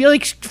re-educate, I'd be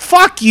like,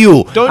 fuck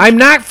you. I'm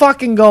not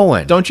fucking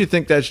going. Don't you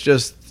think that's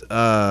just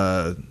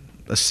a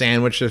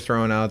sandwich they're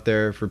throwing out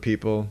there for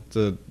people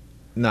to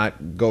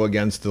not go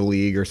against the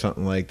league or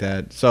something like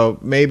that? So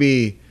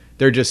maybe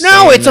they're just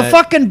it's a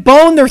fucking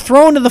bone they're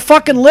throwing to the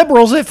fucking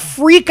liberals that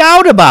freak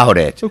out about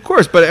it. Of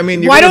course, but I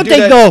mean, why don't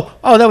they go,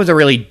 oh, that was a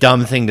really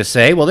dumb thing to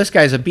say? Well, this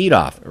guy's a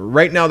beat-off.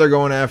 Right now they're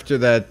going after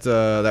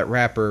that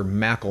rapper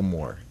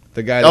Macklemore.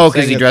 The guy that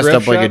because he dressed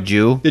up like a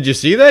Jew? Did you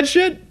see that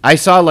shit? I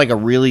saw like a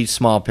really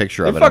small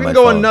picture of it on my fucking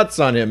going phone. nuts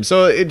on him.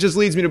 So it just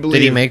leads me to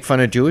believe. Did he make fun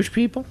of Jewish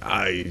people?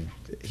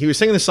 He was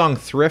singing the song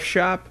Thrift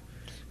Shop,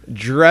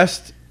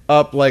 dressed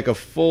up like a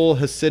full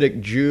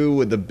Hasidic Jew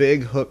with a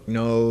big hook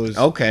nose.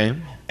 Okay.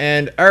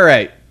 And, all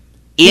right,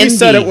 he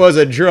said it was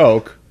a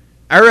joke.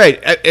 All right,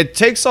 it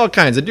takes all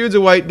kinds. The dude's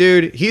a white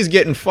dude. He's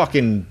getting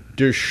fucking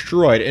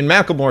destroyed. And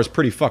Macklemore's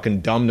pretty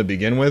fucking dumb to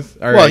begin with.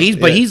 All right,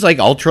 he's like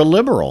ultra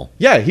liberal.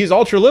 Yeah, he's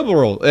ultra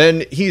liberal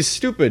and he's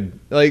stupid.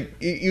 Like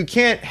you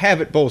can't have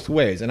it both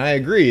ways. And I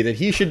agree that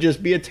he should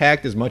just be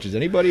attacked as much as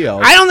anybody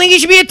else. I don't think he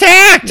should be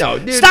attacked. No,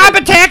 dude, stop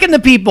attacking the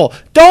people.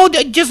 Don't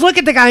just look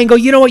at the guy and go,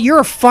 you know what? You're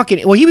a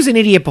fucking. Well, he was an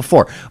idiot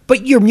before,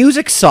 but your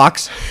music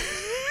sucks.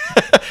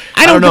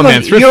 I don't know,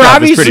 man. You're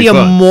obviously a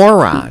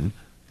moron.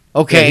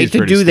 Okay,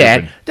 to do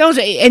that. Don't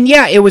say, and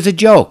yeah, it was a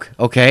joke.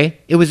 Okay,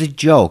 it was a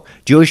joke.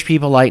 Jewish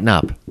people lighten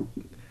up.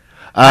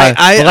 Black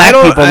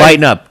people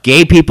lighten up.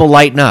 Gay people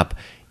lighten up.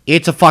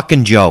 It's a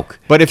fucking joke.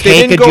 But if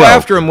they didn't go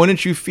after him,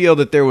 wouldn't you feel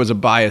that there was a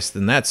bias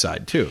in that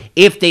side too?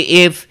 If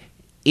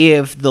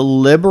the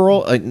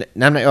liberal, I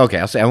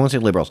won't say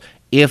liberals.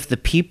 If the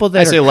people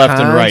that say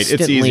left and right,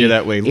 it's easier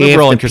that way.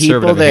 Liberal and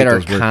conservative. People that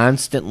are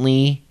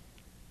constantly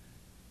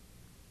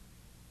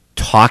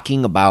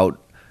talking about.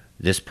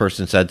 This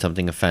person said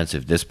something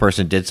offensive. This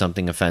person did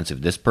something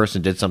offensive. This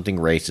person did something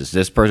racist.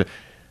 This person...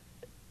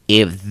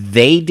 If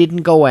they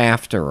didn't go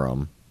after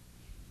him,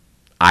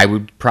 I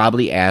would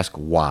probably ask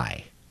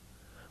why.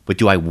 But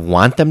do I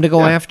want them to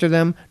go after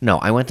them? No,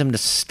 I want them to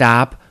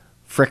stop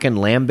frickin'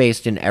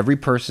 lambasting every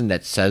person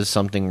that says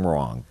something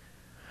wrong,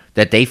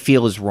 that they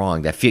feel is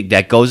wrong,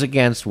 that goes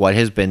against what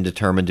has been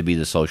determined to be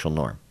the social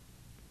norm.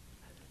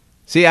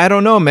 See, I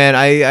don't know, man.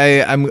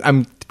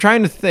 I'm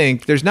trying to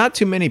think. There's not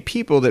too many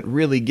people that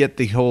really get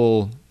the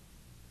whole,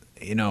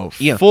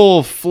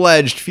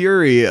 full-fledged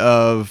fury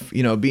of,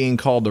 being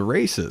called a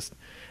racist.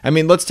 I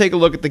mean, let's take a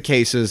look at the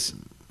cases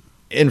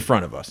in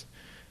front of us.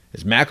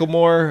 Is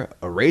Macklemore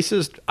a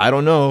racist? I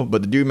don't know,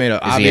 but the dude made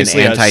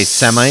obviously an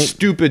anti-Semite? A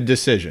stupid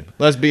decision.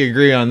 Let's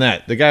agree on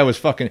that. The guy was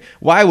fucking...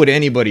 Why would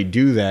anybody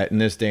do that in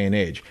this day and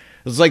age?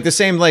 It's like the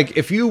same, like,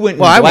 if you went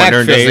in blackface... I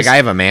wonder, does the guy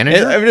have a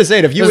manager? I'm just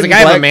saying, if you does the guy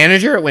have a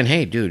manager? It went,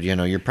 hey, dude, you're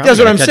probably... That's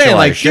what I'm saying,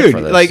 like, dude,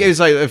 for this. like, it's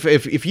like,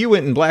 if you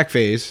went in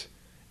blackface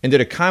and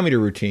did a comedy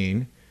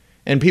routine,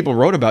 and people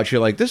wrote about you,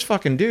 like, this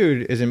fucking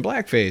dude is in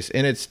blackface,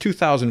 and it's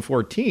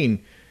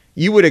 2014,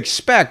 you would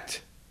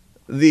expect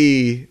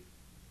the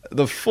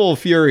full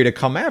fury to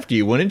come after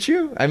you, wouldn't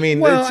you? I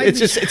mean,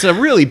 it's a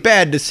really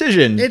bad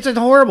decision. It's a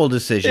horrible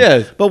decision.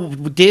 Yeah.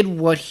 But did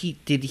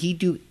he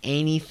do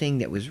anything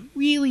that was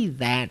really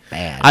that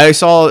bad? I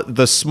saw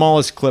the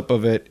smallest clip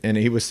of it, and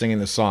he was singing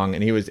the song,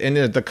 and he was, and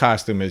the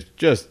costume is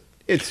just,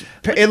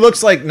 it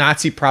looks like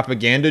Nazi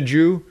propaganda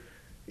Jew.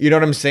 You know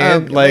what I'm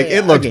saying? Like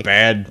it looks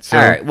bad. So.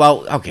 All right.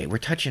 Well, okay. We're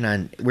touching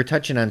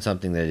on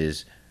something that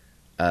is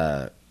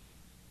a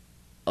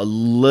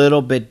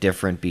little bit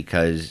different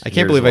because I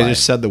can't believe I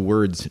just said the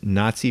words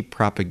Nazi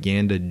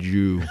propaganda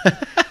Jew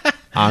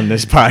on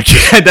this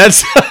podcast.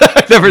 That's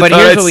never. But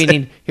here's what we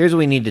need. Here's what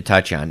we need to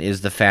touch on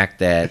is the fact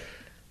that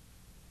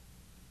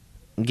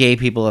gay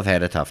people have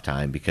had a tough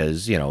time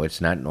because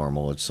it's not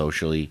normal. It's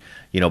socially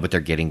but they're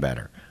getting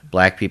better.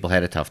 Black people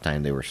had a tough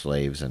time. They were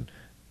slaves, and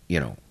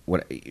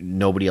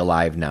nobody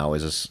alive now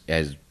was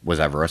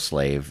ever a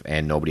slave,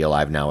 and nobody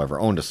alive now ever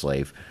owned a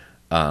slave.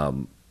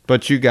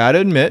 But you got to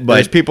admit,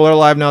 there's people are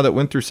alive now that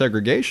went through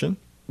segregation.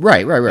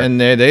 Right. And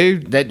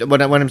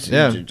what I'm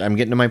saying, I'm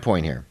getting to my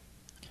point here.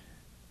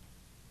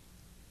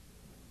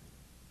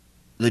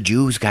 The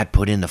Jews got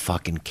put in the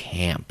fucking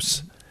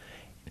camps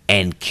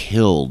and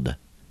killed.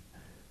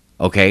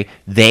 Okay,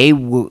 there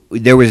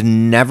was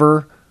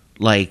never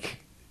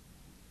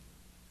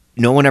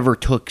no one ever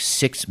took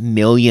 6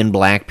 million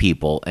black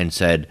people and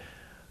said,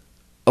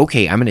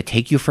 okay, I'm going to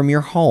take you from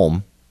your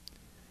home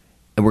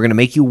and we're going to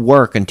make you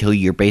work until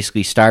you're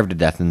basically starved to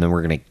death and then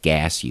we're going to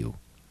gas you.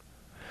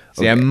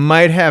 See, I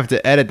might have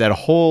to edit that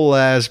whole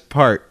last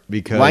part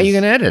because... Why are you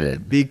going to edit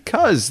it?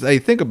 Because,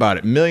 think about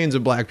it, millions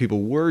of black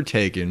people were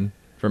taken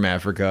from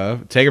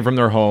Africa, taken from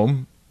their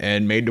home,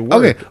 and made to work.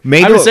 Okay,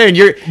 I'm just saying,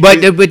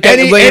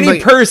 any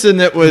person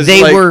that was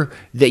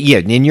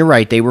and you're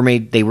right, they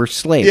were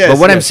slaves. Yes, but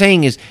what I'm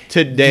saying is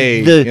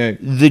today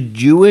the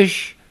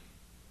Jewish,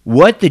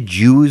 what the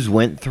Jews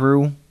went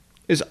through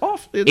is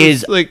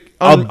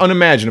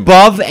unimaginable,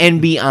 above and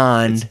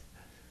beyond.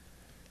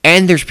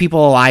 And there's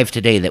people alive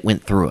today that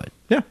went through it.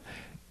 Yeah,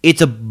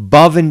 it's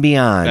above and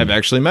beyond. I've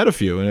actually met a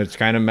few, and it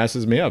kind of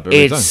messes me up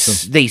every time.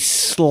 So. They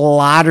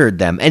slaughtered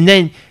them, and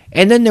then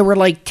there were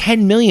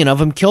 10 million of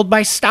them killed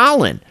by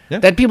Stalin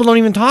that people don't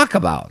even talk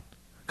about.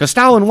 Because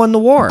Stalin won the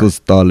war. Because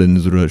Stalin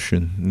is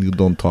Russian. You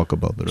don't talk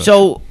about the Russian.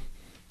 So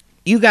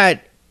you got,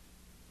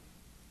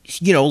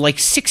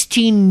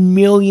 16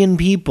 million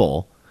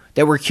people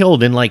that were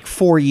killed in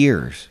 4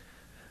 years.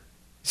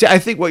 See, I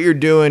think what you're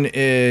doing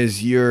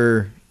is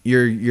you're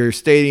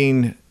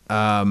stating,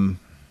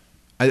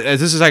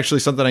 this is actually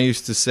something I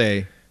used to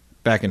say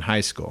back in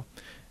high school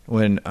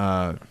when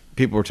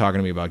people were talking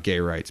to me about gay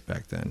rights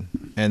back then,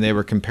 and they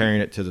were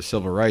comparing it to the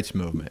civil rights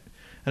movement.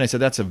 And I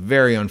said, that's a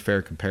very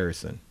unfair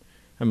comparison.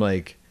 I'm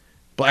like,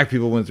 black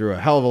people went through a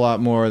hell of a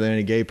lot more than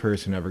any gay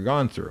person ever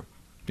gone through,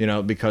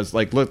 because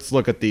let's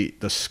look at the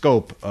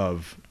scope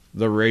of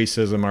the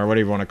racism or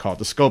whatever you want to call it,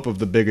 the scope of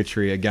the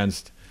bigotry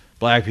against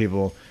black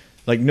people.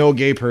 No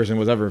gay person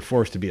was ever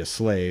forced to be a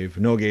slave.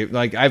 No gay,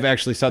 I've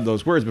actually said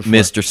those words before.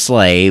 Mr.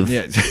 Slave.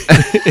 Yeah.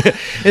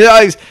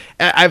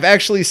 I've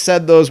actually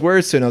said those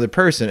words to another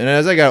person. And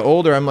as I got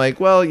older, I'm like,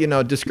 well,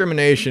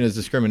 discrimination is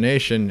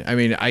discrimination. I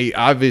mean,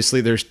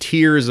 obviously there's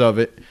tiers of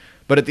it,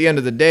 but at the end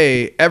of the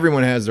day,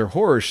 everyone has their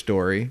horror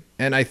story.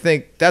 And I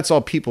think that's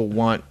all people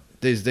want.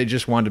 They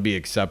just want to be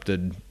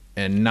accepted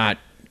and not.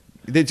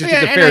 They just get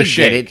the fair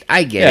shake.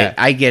 I get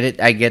it.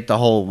 I get the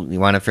whole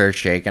you want a fair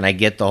shake, and I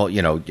get the whole.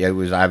 It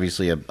was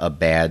obviously a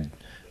bad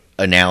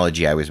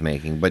analogy I was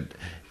making. But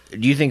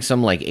do you think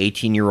some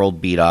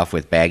 18-year-old beat off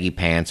with baggy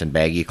pants and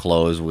baggy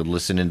clothes, would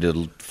listening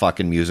to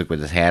fucking music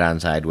with his hat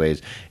on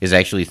sideways, is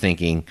actually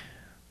thinking,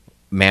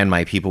 "Man,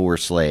 my people were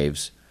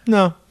slaves"?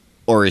 No.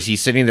 Or is he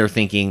sitting there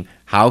thinking,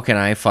 "How can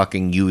I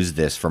fucking use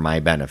this for my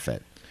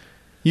benefit"?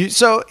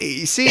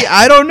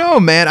 I don't know,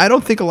 man. I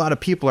don't think a lot of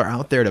people are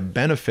out there to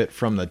benefit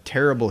from the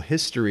terrible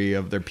history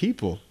of their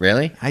people.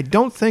 Really? I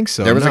don't think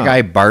so. There was a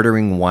guy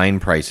bartering wine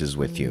prices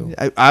with you.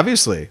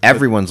 Obviously.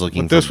 Everyone's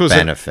looking for benefit. This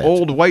was an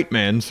old white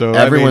man, so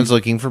everyone's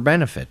looking for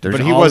benefit. But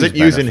he wasn't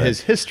using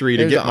his history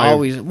to get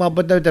always. Well,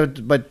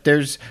 but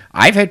there's.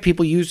 I've had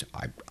people use.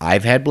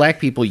 I've had black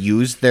people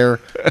use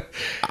their.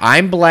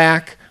 I'm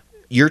black.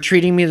 You're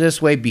treating me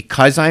this way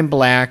because I'm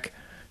black.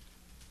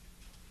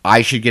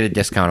 I should get a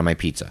discount on my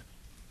pizza.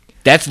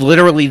 That's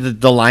literally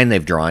the line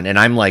they've drawn. And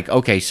I'm like,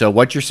 okay, so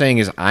what you're saying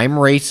is I'm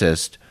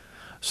racist.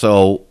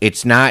 So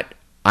it's not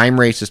I'm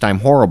racist, I'm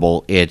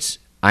horrible. It's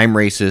I'm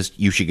racist,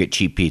 you should get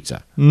cheap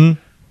pizza. Mm-hmm.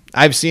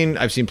 I've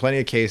seen plenty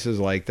of cases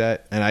like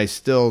that. And I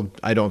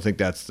don't think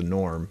that's the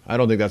norm. I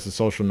don't think that's the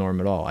social norm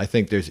at all. I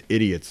think there's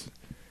idiots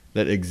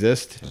that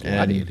exist. There's a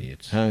lot of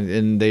idiots.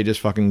 And they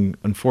just fucking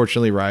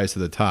unfortunately rise to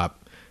the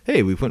top.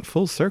 Hey, we went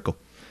full circle.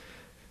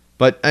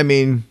 But, I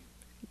mean,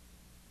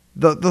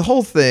 the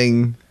whole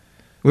thing...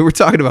 We were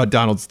talking about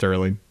Donald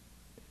Sterling,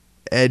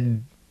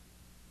 and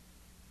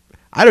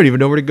I don't even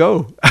know where to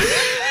go.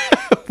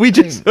 We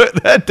just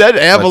that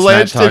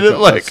avalanche didn't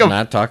let's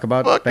not talk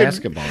about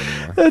basketball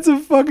anymore. That's a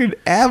fucking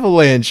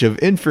avalanche of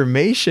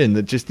information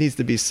that just needs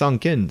to be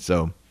sunk in.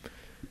 So,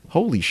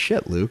 holy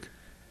shit, Luke.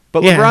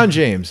 But LeBron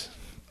James,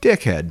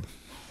 dickhead.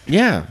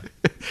 Yeah.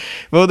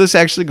 Well, this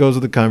actually goes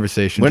with the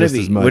conversation just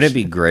as much. Would it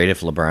be great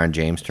if LeBron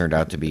James turned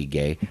out to be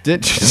gay?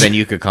 Then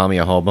you could call me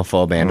a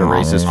homophobe and a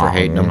racist for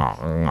hating him.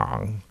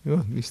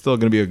 Well, he's still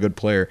going to be a good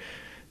player.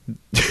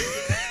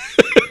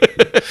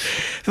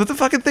 But the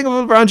fucking thing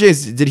about LeBron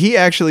James, did he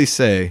actually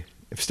say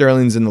if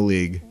Sterling's in the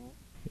league,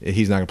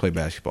 he's not going to play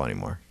basketball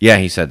anymore. Yeah,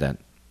 he said that.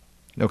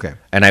 Okay.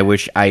 And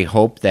I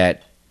hope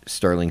that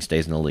Sterling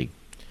stays in the league.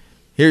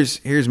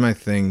 Here's my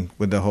thing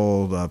with the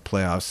whole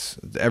playoffs.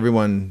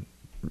 Everyone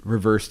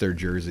reversed their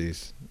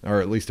jerseys,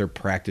 or at least their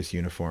practice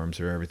uniforms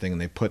or everything,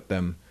 and they put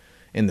them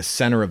in the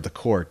center of the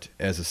court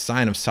as a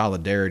sign of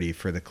solidarity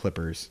for the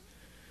Clippers.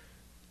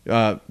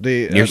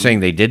 You're saying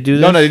they did do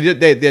this? No,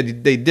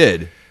 they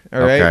did. All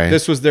right. Okay.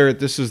 This was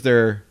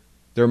their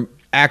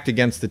act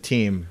against the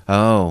team.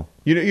 Oh.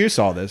 You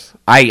saw this.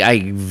 I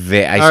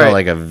saw right.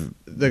 like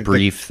a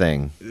brief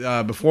thing.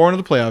 Before one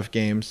of the playoff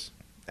games,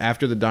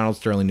 after the Donald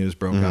Sterling news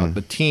broke out,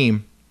 the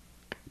team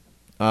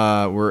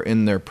were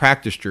in their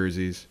practice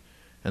jerseys,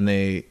 and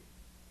they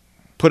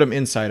put them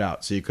inside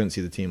out so you couldn't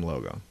see the team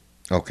logo.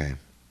 Okay.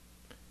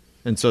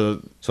 And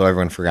so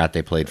everyone forgot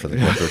they played for the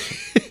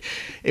Clippers.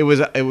 it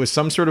was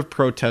some sort of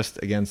protest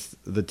against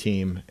the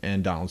team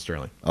and Donald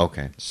Sterling.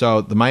 Okay.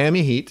 So the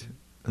Miami Heat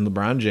and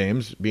LeBron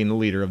James, being the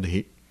leader of the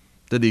Heat,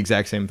 did the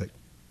exact same thing.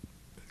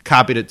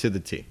 Copied it to the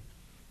T.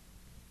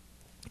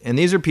 And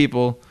these are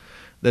people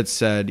that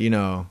said,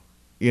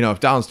 if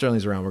Donald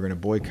Sterling's around, we're going to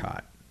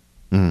boycott.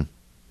 Mm.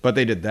 But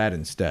they did that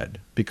instead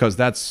because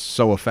that's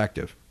so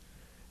effective.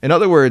 In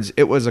other words,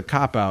 it was a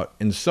cop-out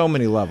in so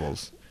many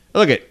levels.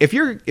 Look, if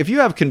you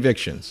have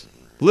convictions,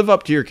 live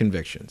up to your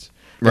convictions.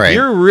 Right. If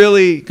you're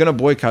really going to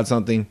boycott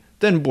something,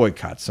 then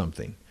boycott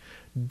something.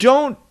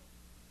 Don't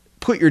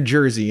put your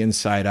jersey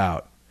inside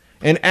out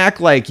and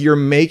act like you're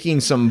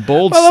making some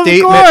bold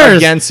statement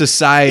against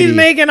society. He's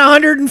making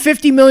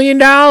 $150 million.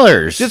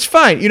 It's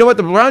fine. You know what?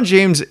 The LeBron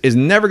James is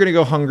never going to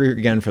go hungry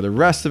again for the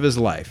rest of his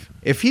life.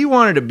 If he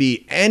wanted to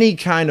be any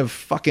kind of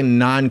fucking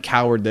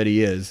non-coward that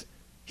he is,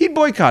 he'd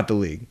boycott the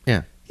league.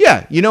 Yeah.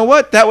 Yeah, you know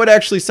what? That would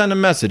actually send a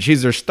message.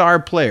 He's their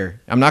star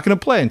player. I'm not going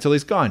to play until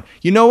he's gone.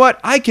 You know what?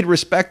 I could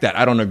respect that.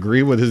 I don't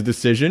agree with his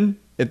decision.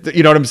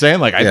 You know what I'm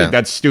saying? Like, I think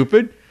that's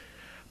stupid.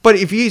 But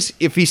if he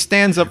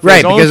stands up for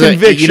his own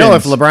convictions...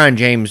 if LeBron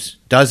James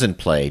doesn't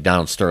play,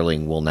 Donald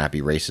Sterling will not be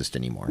racist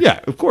anymore. Yeah,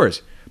 of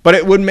course. But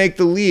it would make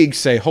the league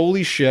say,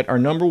 holy shit, our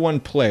number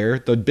one player,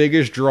 the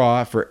biggest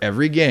draw for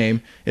every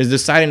game, is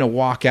deciding to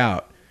walk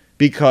out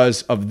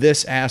because of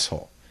this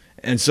asshole.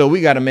 And so we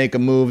got to make a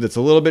move that's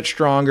a little bit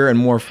stronger and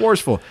more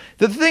forceful.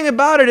 The thing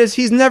about it is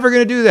he's never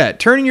going to do that.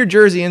 Turning your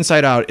jersey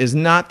inside out is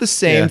not the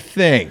same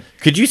thing.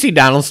 Could you see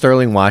Donald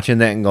Sterling watching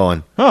that and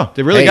going,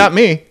 they really got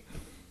me.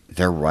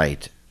 They're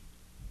right.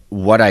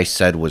 What I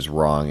said was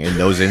wrong in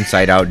those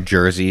inside-out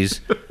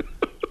jerseys.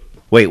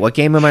 Wait, what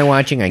game am I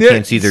watching? I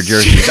can't see their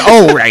jerseys.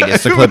 Oh, right,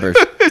 it's the Clippers.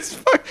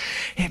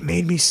 It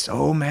made me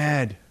so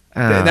mad.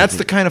 That's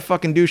the kind of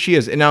fucking douche he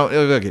is. And now,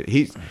 look,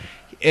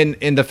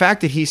 and the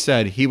fact that he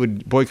said he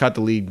would boycott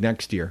the league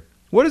next year,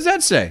 what does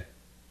that say?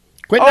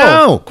 Quit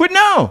now. Quit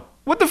now.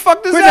 What the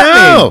fuck does Quit that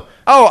now. mean?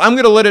 Oh, I'm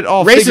going to let it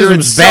all figure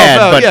Racism's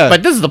itself bad, out.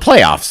 but this is the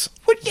playoffs.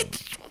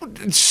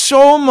 It's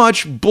so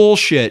much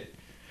bullshit.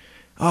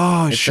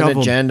 Oh, it's an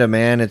agenda,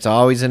 man. It's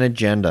always an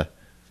agenda.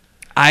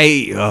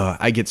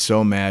 I get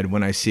so mad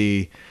when I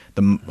see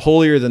the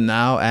holier than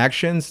thou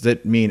actions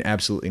that mean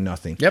absolutely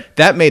nothing. Yep.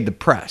 That made the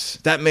press.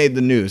 That made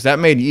the news. That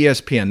made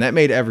ESPN. That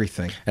made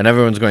everything. And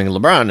everyone's going,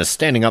 LeBron is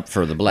standing up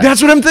for the black.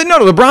 That's what I'm thinking. No,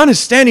 LeBron is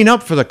standing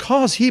up for the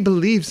cause he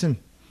believes in.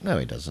 No,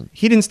 he doesn't.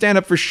 He didn't stand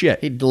up for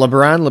shit.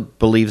 LeBron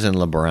believes in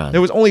LeBron.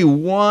 There was only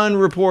one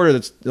reporter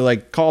that's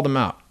called him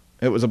out.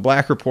 It was a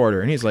black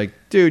reporter, and he's like,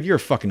 "Dude, you're a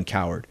fucking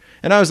coward."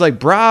 And I was like,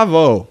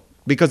 "Bravo,"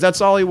 because that's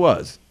all he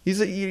was. He's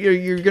like,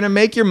 "You're gonna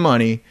make your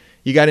money.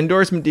 You got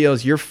endorsement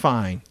deals. You're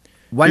fine.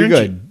 You're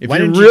good. If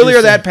you really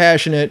are that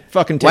passionate,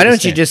 fucking take a stand." Why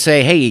don't you just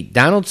say, "Hey,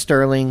 Donald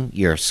Sterling,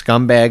 you're a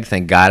scumbag.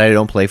 Thank God I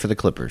don't play for the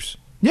Clippers."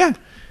 Yeah,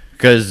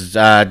 because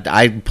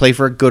I play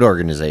for a good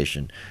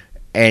organization,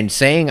 and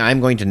saying I'm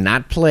going to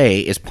not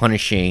play is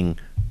punishing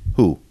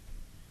who?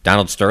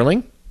 Donald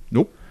Sterling?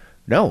 Nope.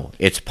 No,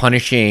 it's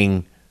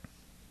punishing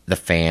the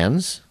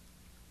fans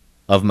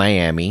of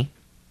Miami,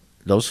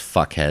 those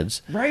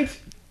fuckheads. Right,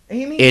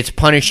 Amy? It's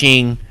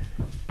punishing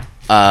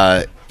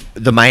the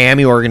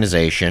Miami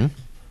organization,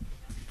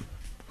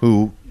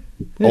 who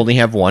only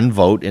have one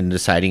vote in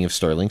deciding if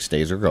Sterling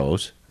stays or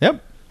goes.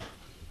 Yep.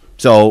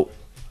 So,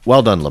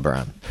 well done,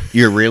 LeBron.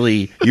 You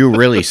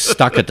really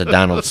stuck it to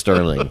Donald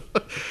Sterling.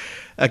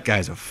 That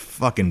guy's a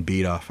fucking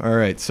beat off. All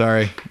right,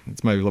 sorry.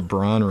 It's my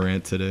LeBron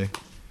rant today.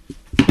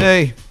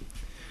 Hey,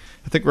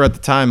 I think we're at the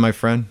time, my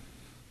friend.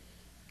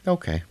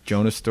 Okay.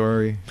 Jonah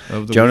story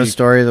of the Jonah week.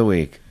 story of the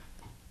week.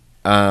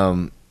 He's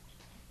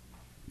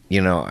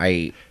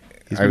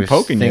been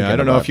poking you. I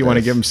don't know if you want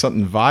to give him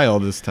something vile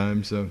this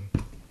time. So.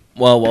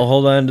 Well, we'll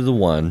hold on to the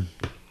one.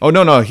 Oh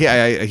no!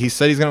 He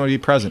said he's going to be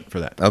present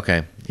for that.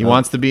 Okay. He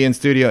wants to be in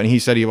studio, and he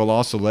said he will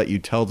also let you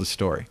tell the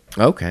story.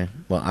 Okay.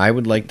 Well, I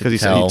would like to because he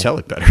said he'd tell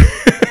it better.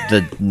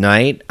 The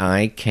night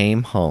I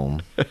came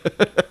home,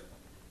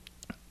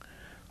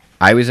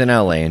 I was in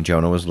LA and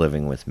Jonah was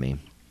living with me.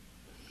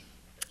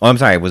 Oh, I'm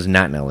sorry, I was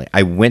not in LA.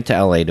 I went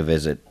to LA to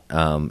visit,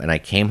 and I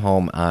came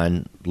home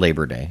on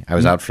Labor Day. I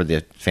was out for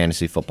the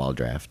fantasy football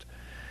draft,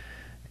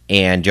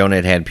 and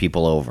Jonah had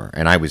people over,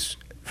 and I was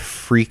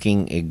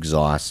freaking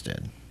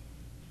exhausted.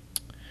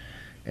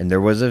 And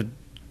there was a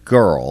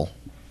girl.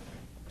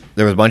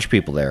 There was a bunch of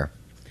people there.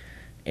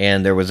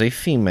 And there was a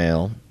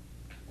female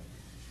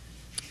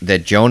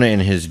that Jonah,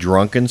 in his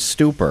drunken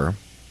stupor,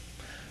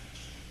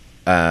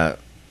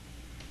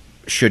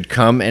 should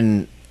come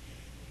and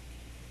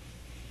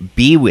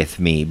be with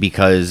me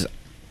because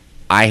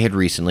I had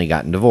recently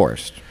gotten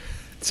divorced.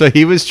 So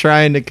he was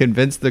trying to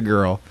convince the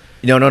girl.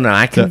 No,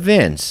 not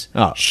convince.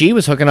 Oh. She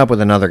was hooking up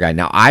with another guy.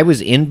 Now, I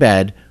was in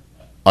bed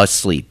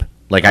asleep.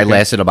 Like, I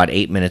lasted about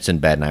 8 minutes in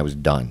bed, and I was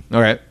done.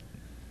 All right.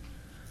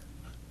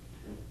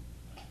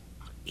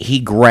 He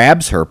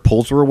grabs her,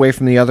 pulls her away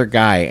from the other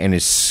guy, and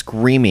is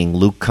screaming,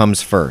 "Luke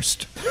comes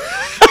first."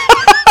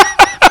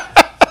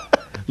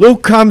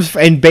 Luke comes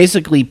and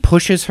basically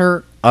pushes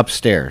her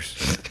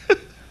upstairs.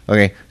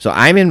 Okay, so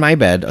I'm in my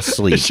bed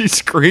asleep. Is she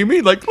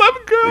screaming like, "Let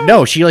me go"?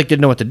 No, she like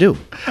didn't know what to do.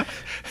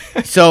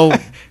 So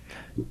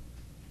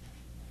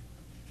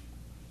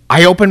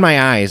I open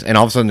my eyes, and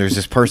all of a sudden there's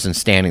this person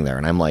standing there,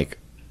 and I'm like,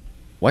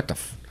 "What the?"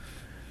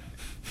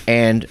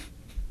 And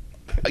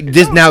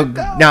this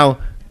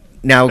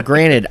now,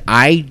 granted,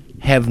 I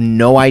have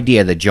no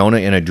idea that Jonah,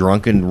 in a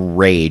drunken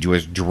rage,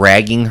 was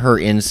dragging her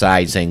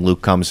inside, saying,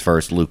 "Luke comes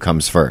first. Luke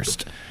comes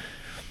first,"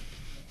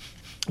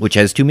 which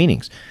has two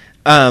meanings.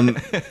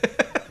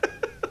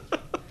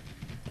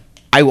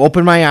 I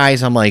open my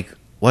eyes. I'm like,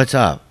 "What's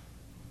up?"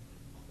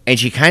 And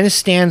she kind of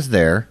stands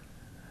there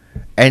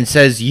and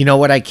says, "You know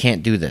what? I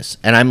can't do this."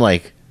 And I'm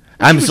like,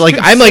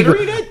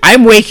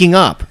 I'm waking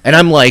up, and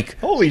I'm like,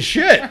 "Holy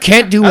shit!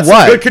 Can't do That's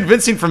what? Good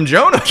convincing from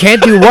Jonah.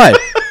 Can't do what?"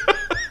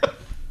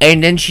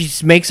 And then she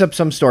makes up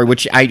some story,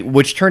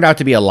 which turned out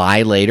to be a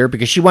lie later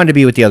because she wanted to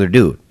be with the other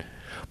dude.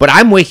 But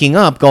I'm waking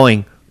up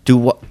going, "Do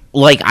what?"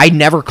 Like, I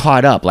never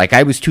caught up. Like,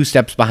 I was 2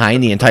 steps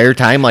behind the entire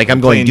time. Like,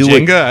 I'm going, "Do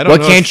Jenga?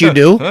 what can't you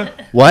do?" Huh?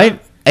 What?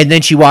 And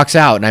then she walks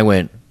out, and I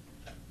went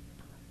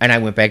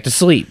back to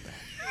sleep.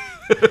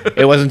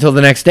 It wasn't until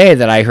the next day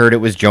that I heard it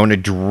was Jonah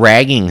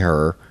dragging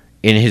her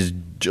in his,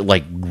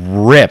 like,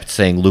 grip,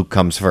 saying, "Luke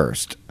comes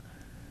first."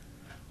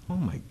 Oh,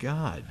 my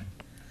God.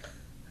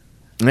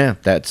 Yeah,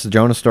 that's the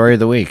Jonah story of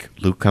the week.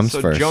 Luke comes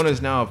So first.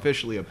 Jonah's now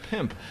officially a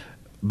pimp.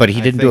 But he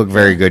didn't do a think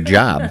very good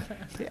job.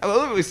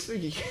 Well, it was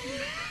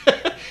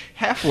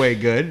halfway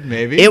good,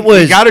 maybe. It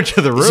was. He got her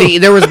to the room. See,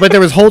 there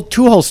was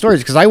two whole stories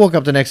because I woke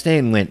up the next day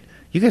and went,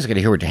 "You guys got to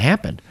hear what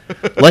happened."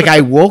 Like,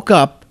 I woke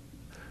up,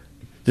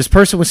 this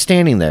person was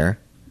standing there.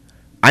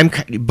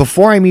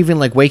 Before I'm even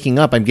like waking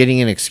up, I'm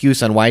getting an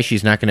excuse on why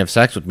she's not going to have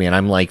sex with me, and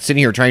I'm like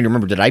sitting here trying to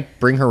remember, did I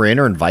bring her in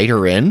or invite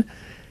her in?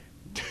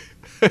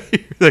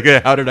 Like,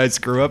 how did I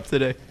screw up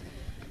today?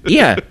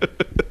 Yeah.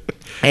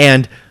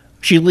 And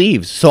she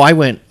leaves. So I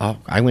went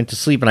to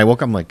sleep, and I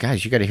woke up. I'm like,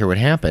 "Guys, you got to hear what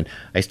happened."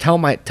 I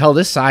tell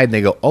this side, and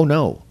they go, "Oh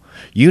no,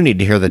 you need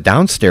to hear the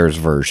downstairs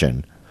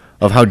version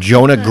of how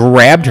Jonah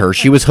grabbed her.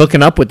 She was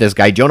hooking up with this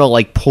guy. Jonah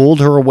like pulled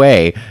her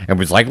away and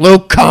was like,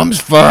 'Luke comes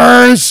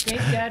first.'"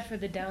 Thank God for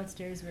the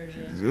downstairs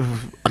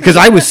version. Because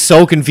I was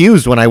so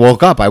confused when I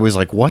woke up. I was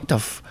like, "What the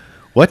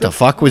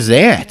fuck was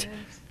that?"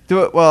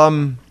 Do it.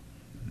 Well,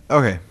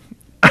 okay.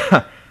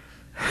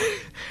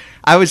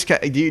 I was.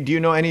 Do you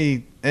know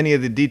any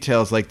of the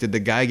details? Like, did the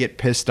guy get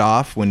pissed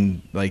off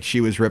when like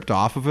she was ripped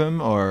off of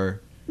him,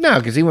 or No,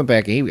 because he went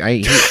back. He he's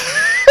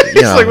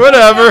like,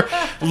 whatever.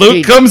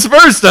 Luke comes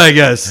first, I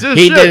guess.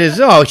 He did his.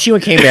 Oh, she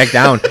came back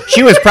down.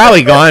 She was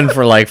probably gone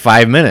for like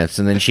 5 minutes,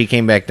 and then she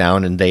came back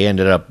down, and they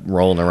ended up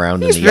rolling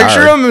around in the yard.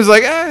 Picture him. It was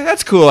like,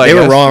 that's cool. They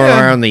were rolling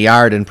around the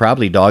yard and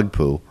probably dog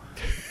poo.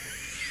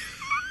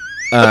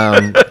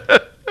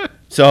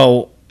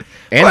 So,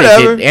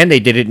 and they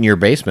did it in your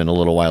basement a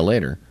little while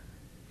later.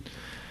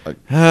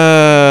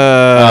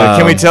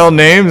 Can we tell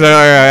names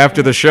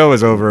after the show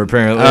is over?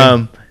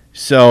 Apparently.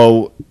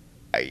 So,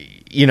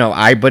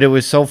 but it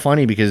was so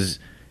funny because,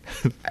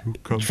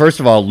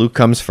 first of all, "Luke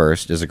comes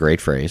first" is a great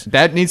phrase.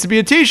 That needs to be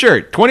a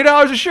T-shirt.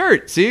 $20 a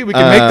shirt. See, we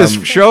can make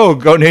this show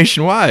go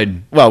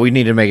nationwide. Well, we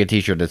need to make a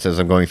T-shirt that says,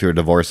 "I'm going through a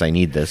divorce. I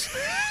need this."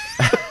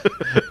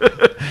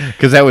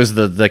 Because that was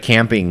the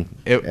camping.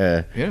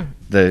 Yeah.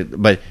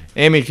 But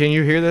Amy, can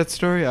you hear that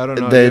story? I don't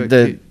know.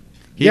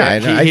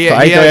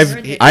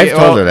 I've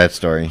told her that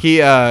story.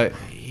 He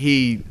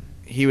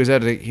was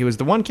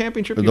the one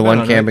camping trip. The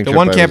one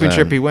camping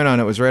trip he went on.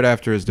 It was right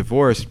after his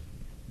divorce,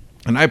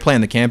 and I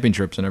planned the camping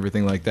trips and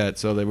everything like that.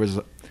 So there was,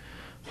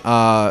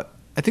 I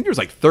think there was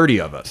like 30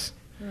 of us,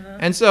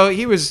 and so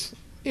he was,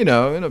 in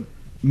a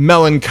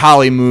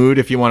melancholy mood,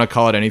 if you want to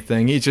call it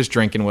anything. He's just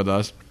drinking with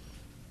us,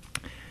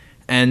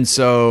 and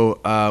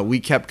so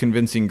we kept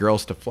convincing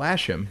girls to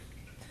flash him.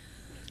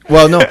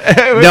 Well, no,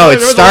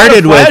 it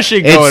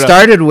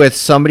started with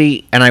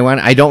somebody, and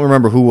I don't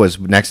remember who was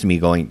next to me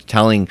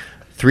telling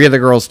 3 of the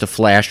girls to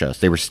flash us.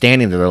 They were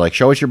standing there. They're like,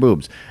 "Show us your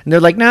boobs," and they're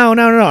like, "No."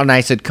 And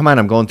I said, "Come on,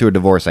 I'm going through a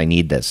divorce. I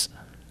need this."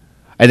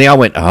 And they all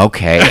went,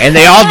 "Okay," and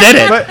they all did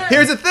it. But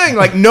here's the thing: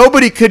 like,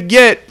 nobody could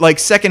get like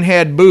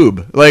secondhand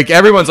boob. Like,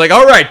 everyone's like,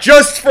 "All right,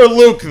 just for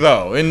Luke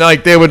though," and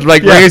like they would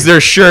like raise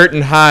their shirt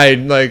and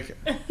hide. Like,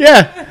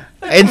 yeah.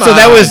 And so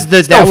that was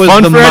the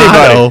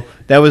motto.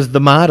 That was the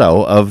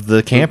motto of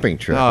the camping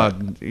trip. Oh,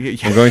 I'm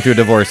going through a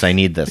divorce. I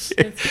need this.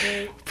 That's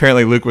great.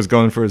 apparently Luke was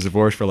going for his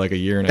divorce for like a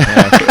year and a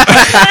half.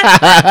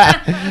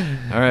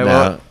 All right,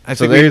 well, I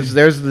so think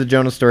there's the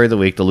Jonah story of the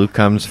week. The Luke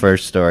comes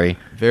first story.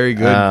 very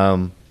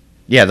good.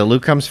 Yeah, the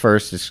Luke comes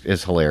first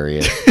is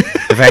hilarious.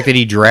 The fact that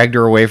he dragged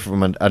her away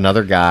from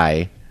another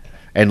guy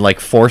and like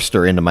forced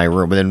her into my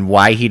room, and then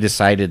why he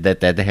decided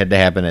that had to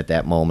happen at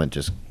that moment,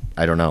 just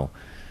I don't know.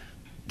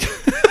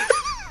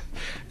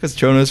 Because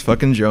Jonah's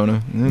fucking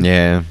Jonah.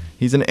 Yeah.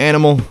 He's an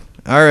animal.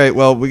 All right,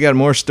 well, we got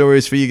more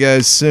stories for you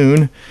guys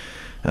soon.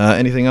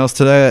 Anything else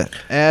to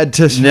add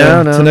to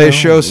today's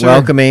show, sir?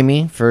 Welcome,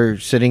 Amy, for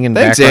sitting in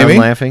Thanks, background Amy.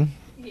 laughing.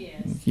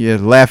 Yes. Yeah,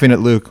 laughing at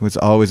Luke was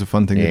always a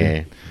fun thing to Yeah.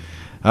 do.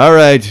 All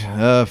right,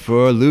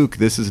 for Luke,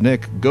 this is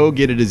Nick. Go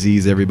get a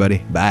disease, everybody.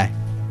 Bye.